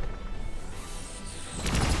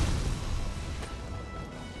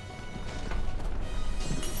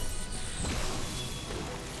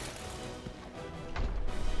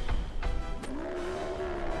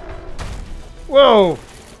 Whoa!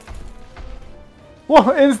 Whoa,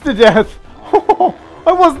 insta-death!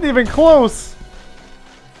 I wasn't even close!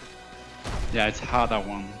 Yeah, it's harder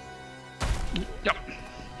one. Yep.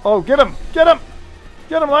 Oh, get him! Get him!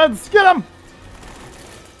 Get him, lads! Get him!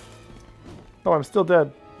 Oh, I'm still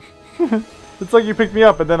dead. It's like you picked me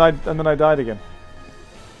up and then I died again.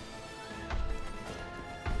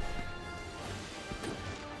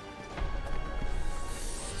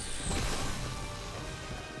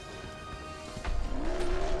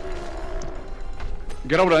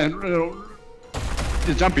 Get over there.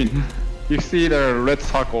 He's jumping. You see the red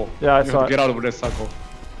circle. Yeah, I you saw have it. to get out of the red circle.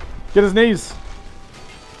 Get his knees!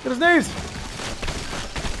 Get his knees!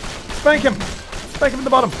 Spank him! Spank him in the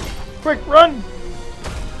bottom! Quick, run!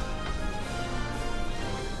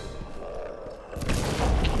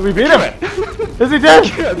 Did we beat him? Is he dead?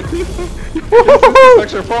 It's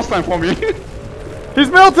actually the first time for me. He's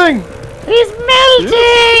melting! He's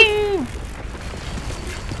melting!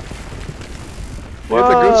 It's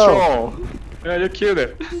a good show. Yeah, you killed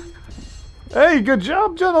it. Hey, good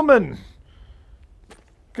job, gentlemen!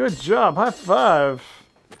 Good job, high five!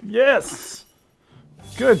 Yes!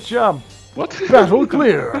 Good job! What? Battle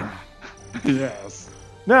clear! Yes.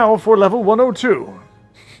 Now for level 102.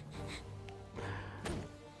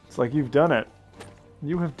 It's like you've done it.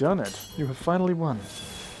 You have done it. You have finally won.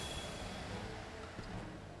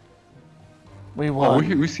 We Oh,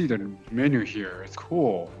 won. we see the menu here. It's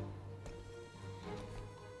cool.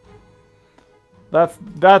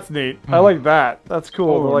 That's neat. I like that. That's cool.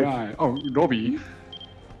 Oh, Like, nice. Oh, lobby.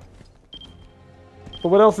 but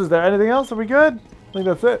what else is there? Anything else? Are we good? I think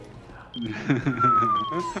that's it.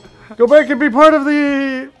 Go back and be part of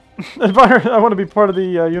the environment. I want to be part of the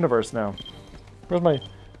universe now.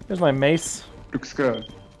 Where's my mace? Looks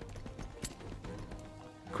good.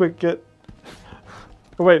 Quick, get.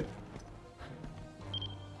 Oh wait.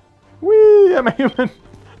 Whee! I'm a human.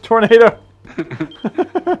 Tornado.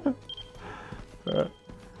 Alright.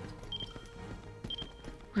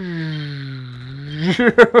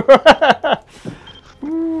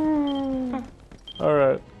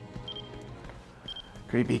 Alright.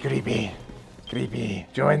 Creepy, creepy. Creepy.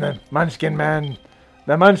 Join the Munchkin Man.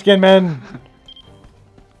 The Munchkin Men.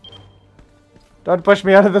 Don't push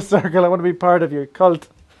me out of the circle. I want to be part of your cult.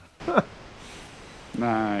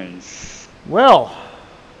 Nice. Well,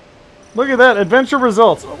 Look at that. Adventure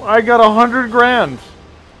results. I got 100 grand.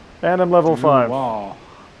 And I'm level 5. Wow.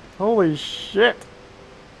 Holy shit.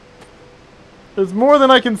 There's more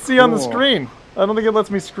than I can see on the screen. I don't think it lets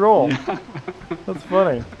me scroll. Yeah. That's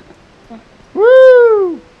funny.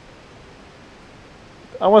 Woo!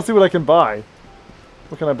 I want to see what I can buy.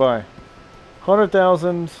 What can I buy?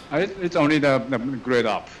 100,000. It's only the grade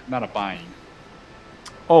up, not a buying.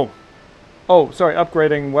 Oh. Oh, sorry.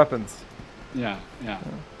 Upgrading weapons. Yeah, yeah.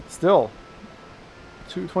 Still.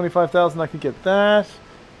 25,000, I could get that.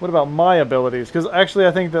 What about my abilities? Because actually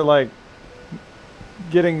I think that, like,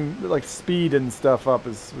 getting, like, speed and stuff up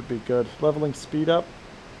would be good. Leveling speed up.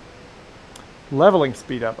 Leveling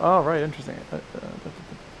speed up. Oh, right. Interesting.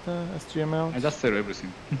 SG amount. I just said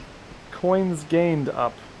everything. Coins gained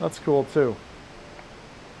up. That's cool, too.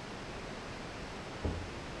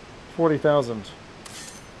 40,000.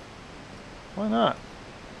 Why not?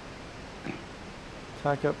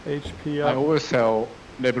 Attack up, HP up. I always sell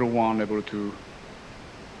level 1, level 2.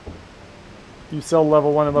 You sell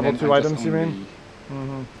level 1 and level 2 I items, you mean?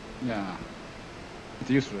 Mm-hmm. Yeah. It's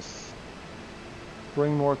useless.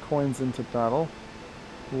 Bring more coins into battle.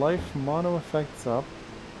 Life mono effects up.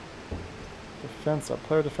 Defense up.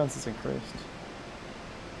 Player defense is increased.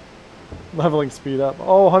 Leveling speed up.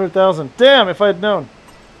 Oh, 100,000. Damn, if I had known.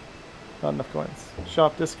 Not enough coins.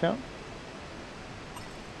 Shop discount.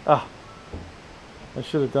 Ah. I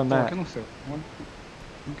should have done that. I can sell 1.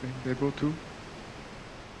 Okay, level 2.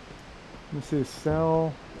 Let me see.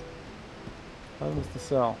 Sell. Items to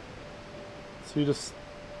sell. So you just...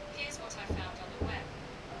 Here's what I found on the web.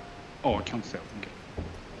 Oh, I can't sell. Okay.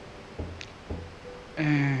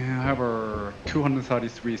 And I have a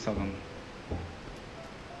 233,000.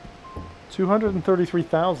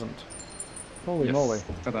 233,000. Holy Yes, moly.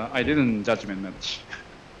 but I didn't judgment match.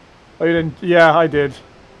 Oh, you didn't? Yeah, I did.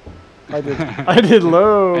 I did. I did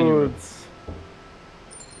loads.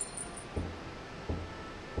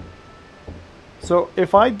 So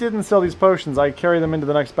if I didn't sell these potions, I carry them into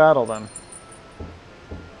the next battle then?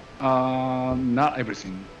 Not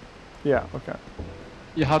everything. Yeah, okay.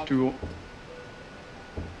 You have to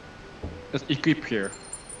just equip here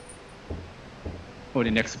for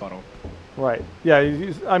the next battle. Right. Yeah,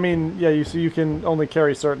 I mean, yeah, so you can only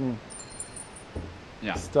carry certain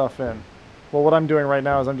stuff in. Well, what I'm doing right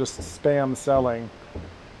now is I'm just spam selling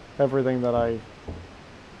everything that I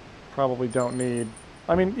probably don't need.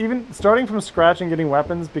 I mean, even starting from scratch and getting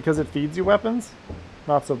weapons because it feeds you weapons,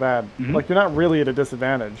 not so bad. Mm-hmm. Like, you're not really at a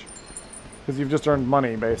disadvantage because you've just earned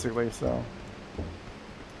money, basically, so...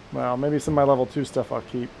 Well, maybe some of my level 2 stuff I'll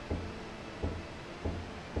keep.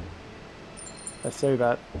 I say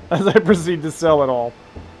that as I proceed to sell it all.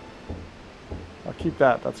 I'll keep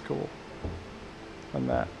that, that's cool. And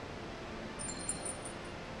that.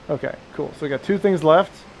 Okay, cool. So we got 2 things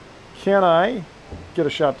left. Can I get a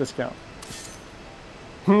shop discount?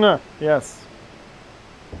 Yes.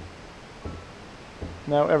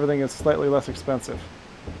 Now everything is slightly less expensive,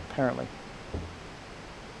 apparently.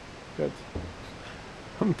 Good.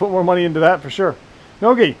 Put more money into that for sure.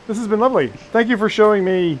 Nogi, this has been lovely. Thank you for showing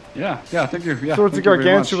me Thank you. Yeah, Swords of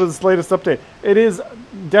Gargantua's latest update. It is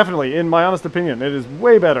definitely, in my honest opinion, it is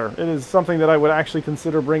way better. It is something that I would actually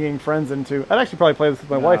consider bringing friends into. I'd actually probably play this with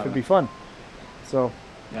my wife. It'd be fun. So.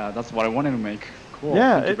 Yeah, that's what I wanted to make. Cool.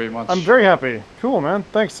 Yeah, Thank you very much. I'm very happy. Cool, man.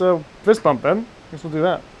 Thanks. Fist bump, Ben. Guess we'll do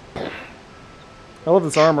that. I love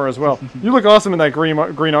this armor as well. You look awesome in that green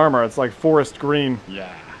armor. It's like forest green.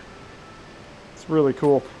 Yeah. It's really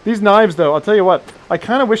cool. These knives, though, I'll tell you what. I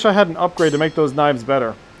kind of wish I had an upgrade to make those knives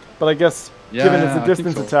better. But I guess, given it's a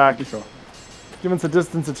distance attack, given it's a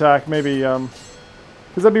distance attack, maybe, because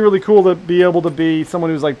that'd be really cool to be able to be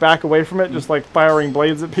someone who's like back away from it, just like firing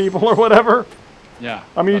blades at people or whatever. Yeah.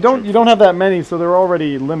 I mean, you don't have that many, so they're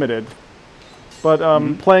already limited.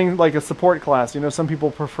 But playing like a support class, you know, some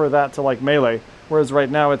people prefer that to like melee, whereas right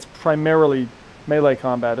now it's primarily melee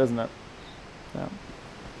combat, isn't it? Yeah.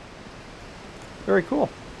 Very cool.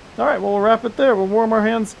 All right, well, we'll wrap it there. We'll warm our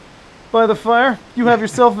hands by the fire. You have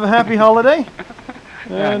yourself a happy holiday.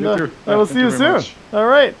 And you too. I will see you soon. Much. All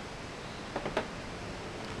right.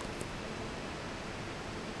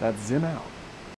 That's Zim out.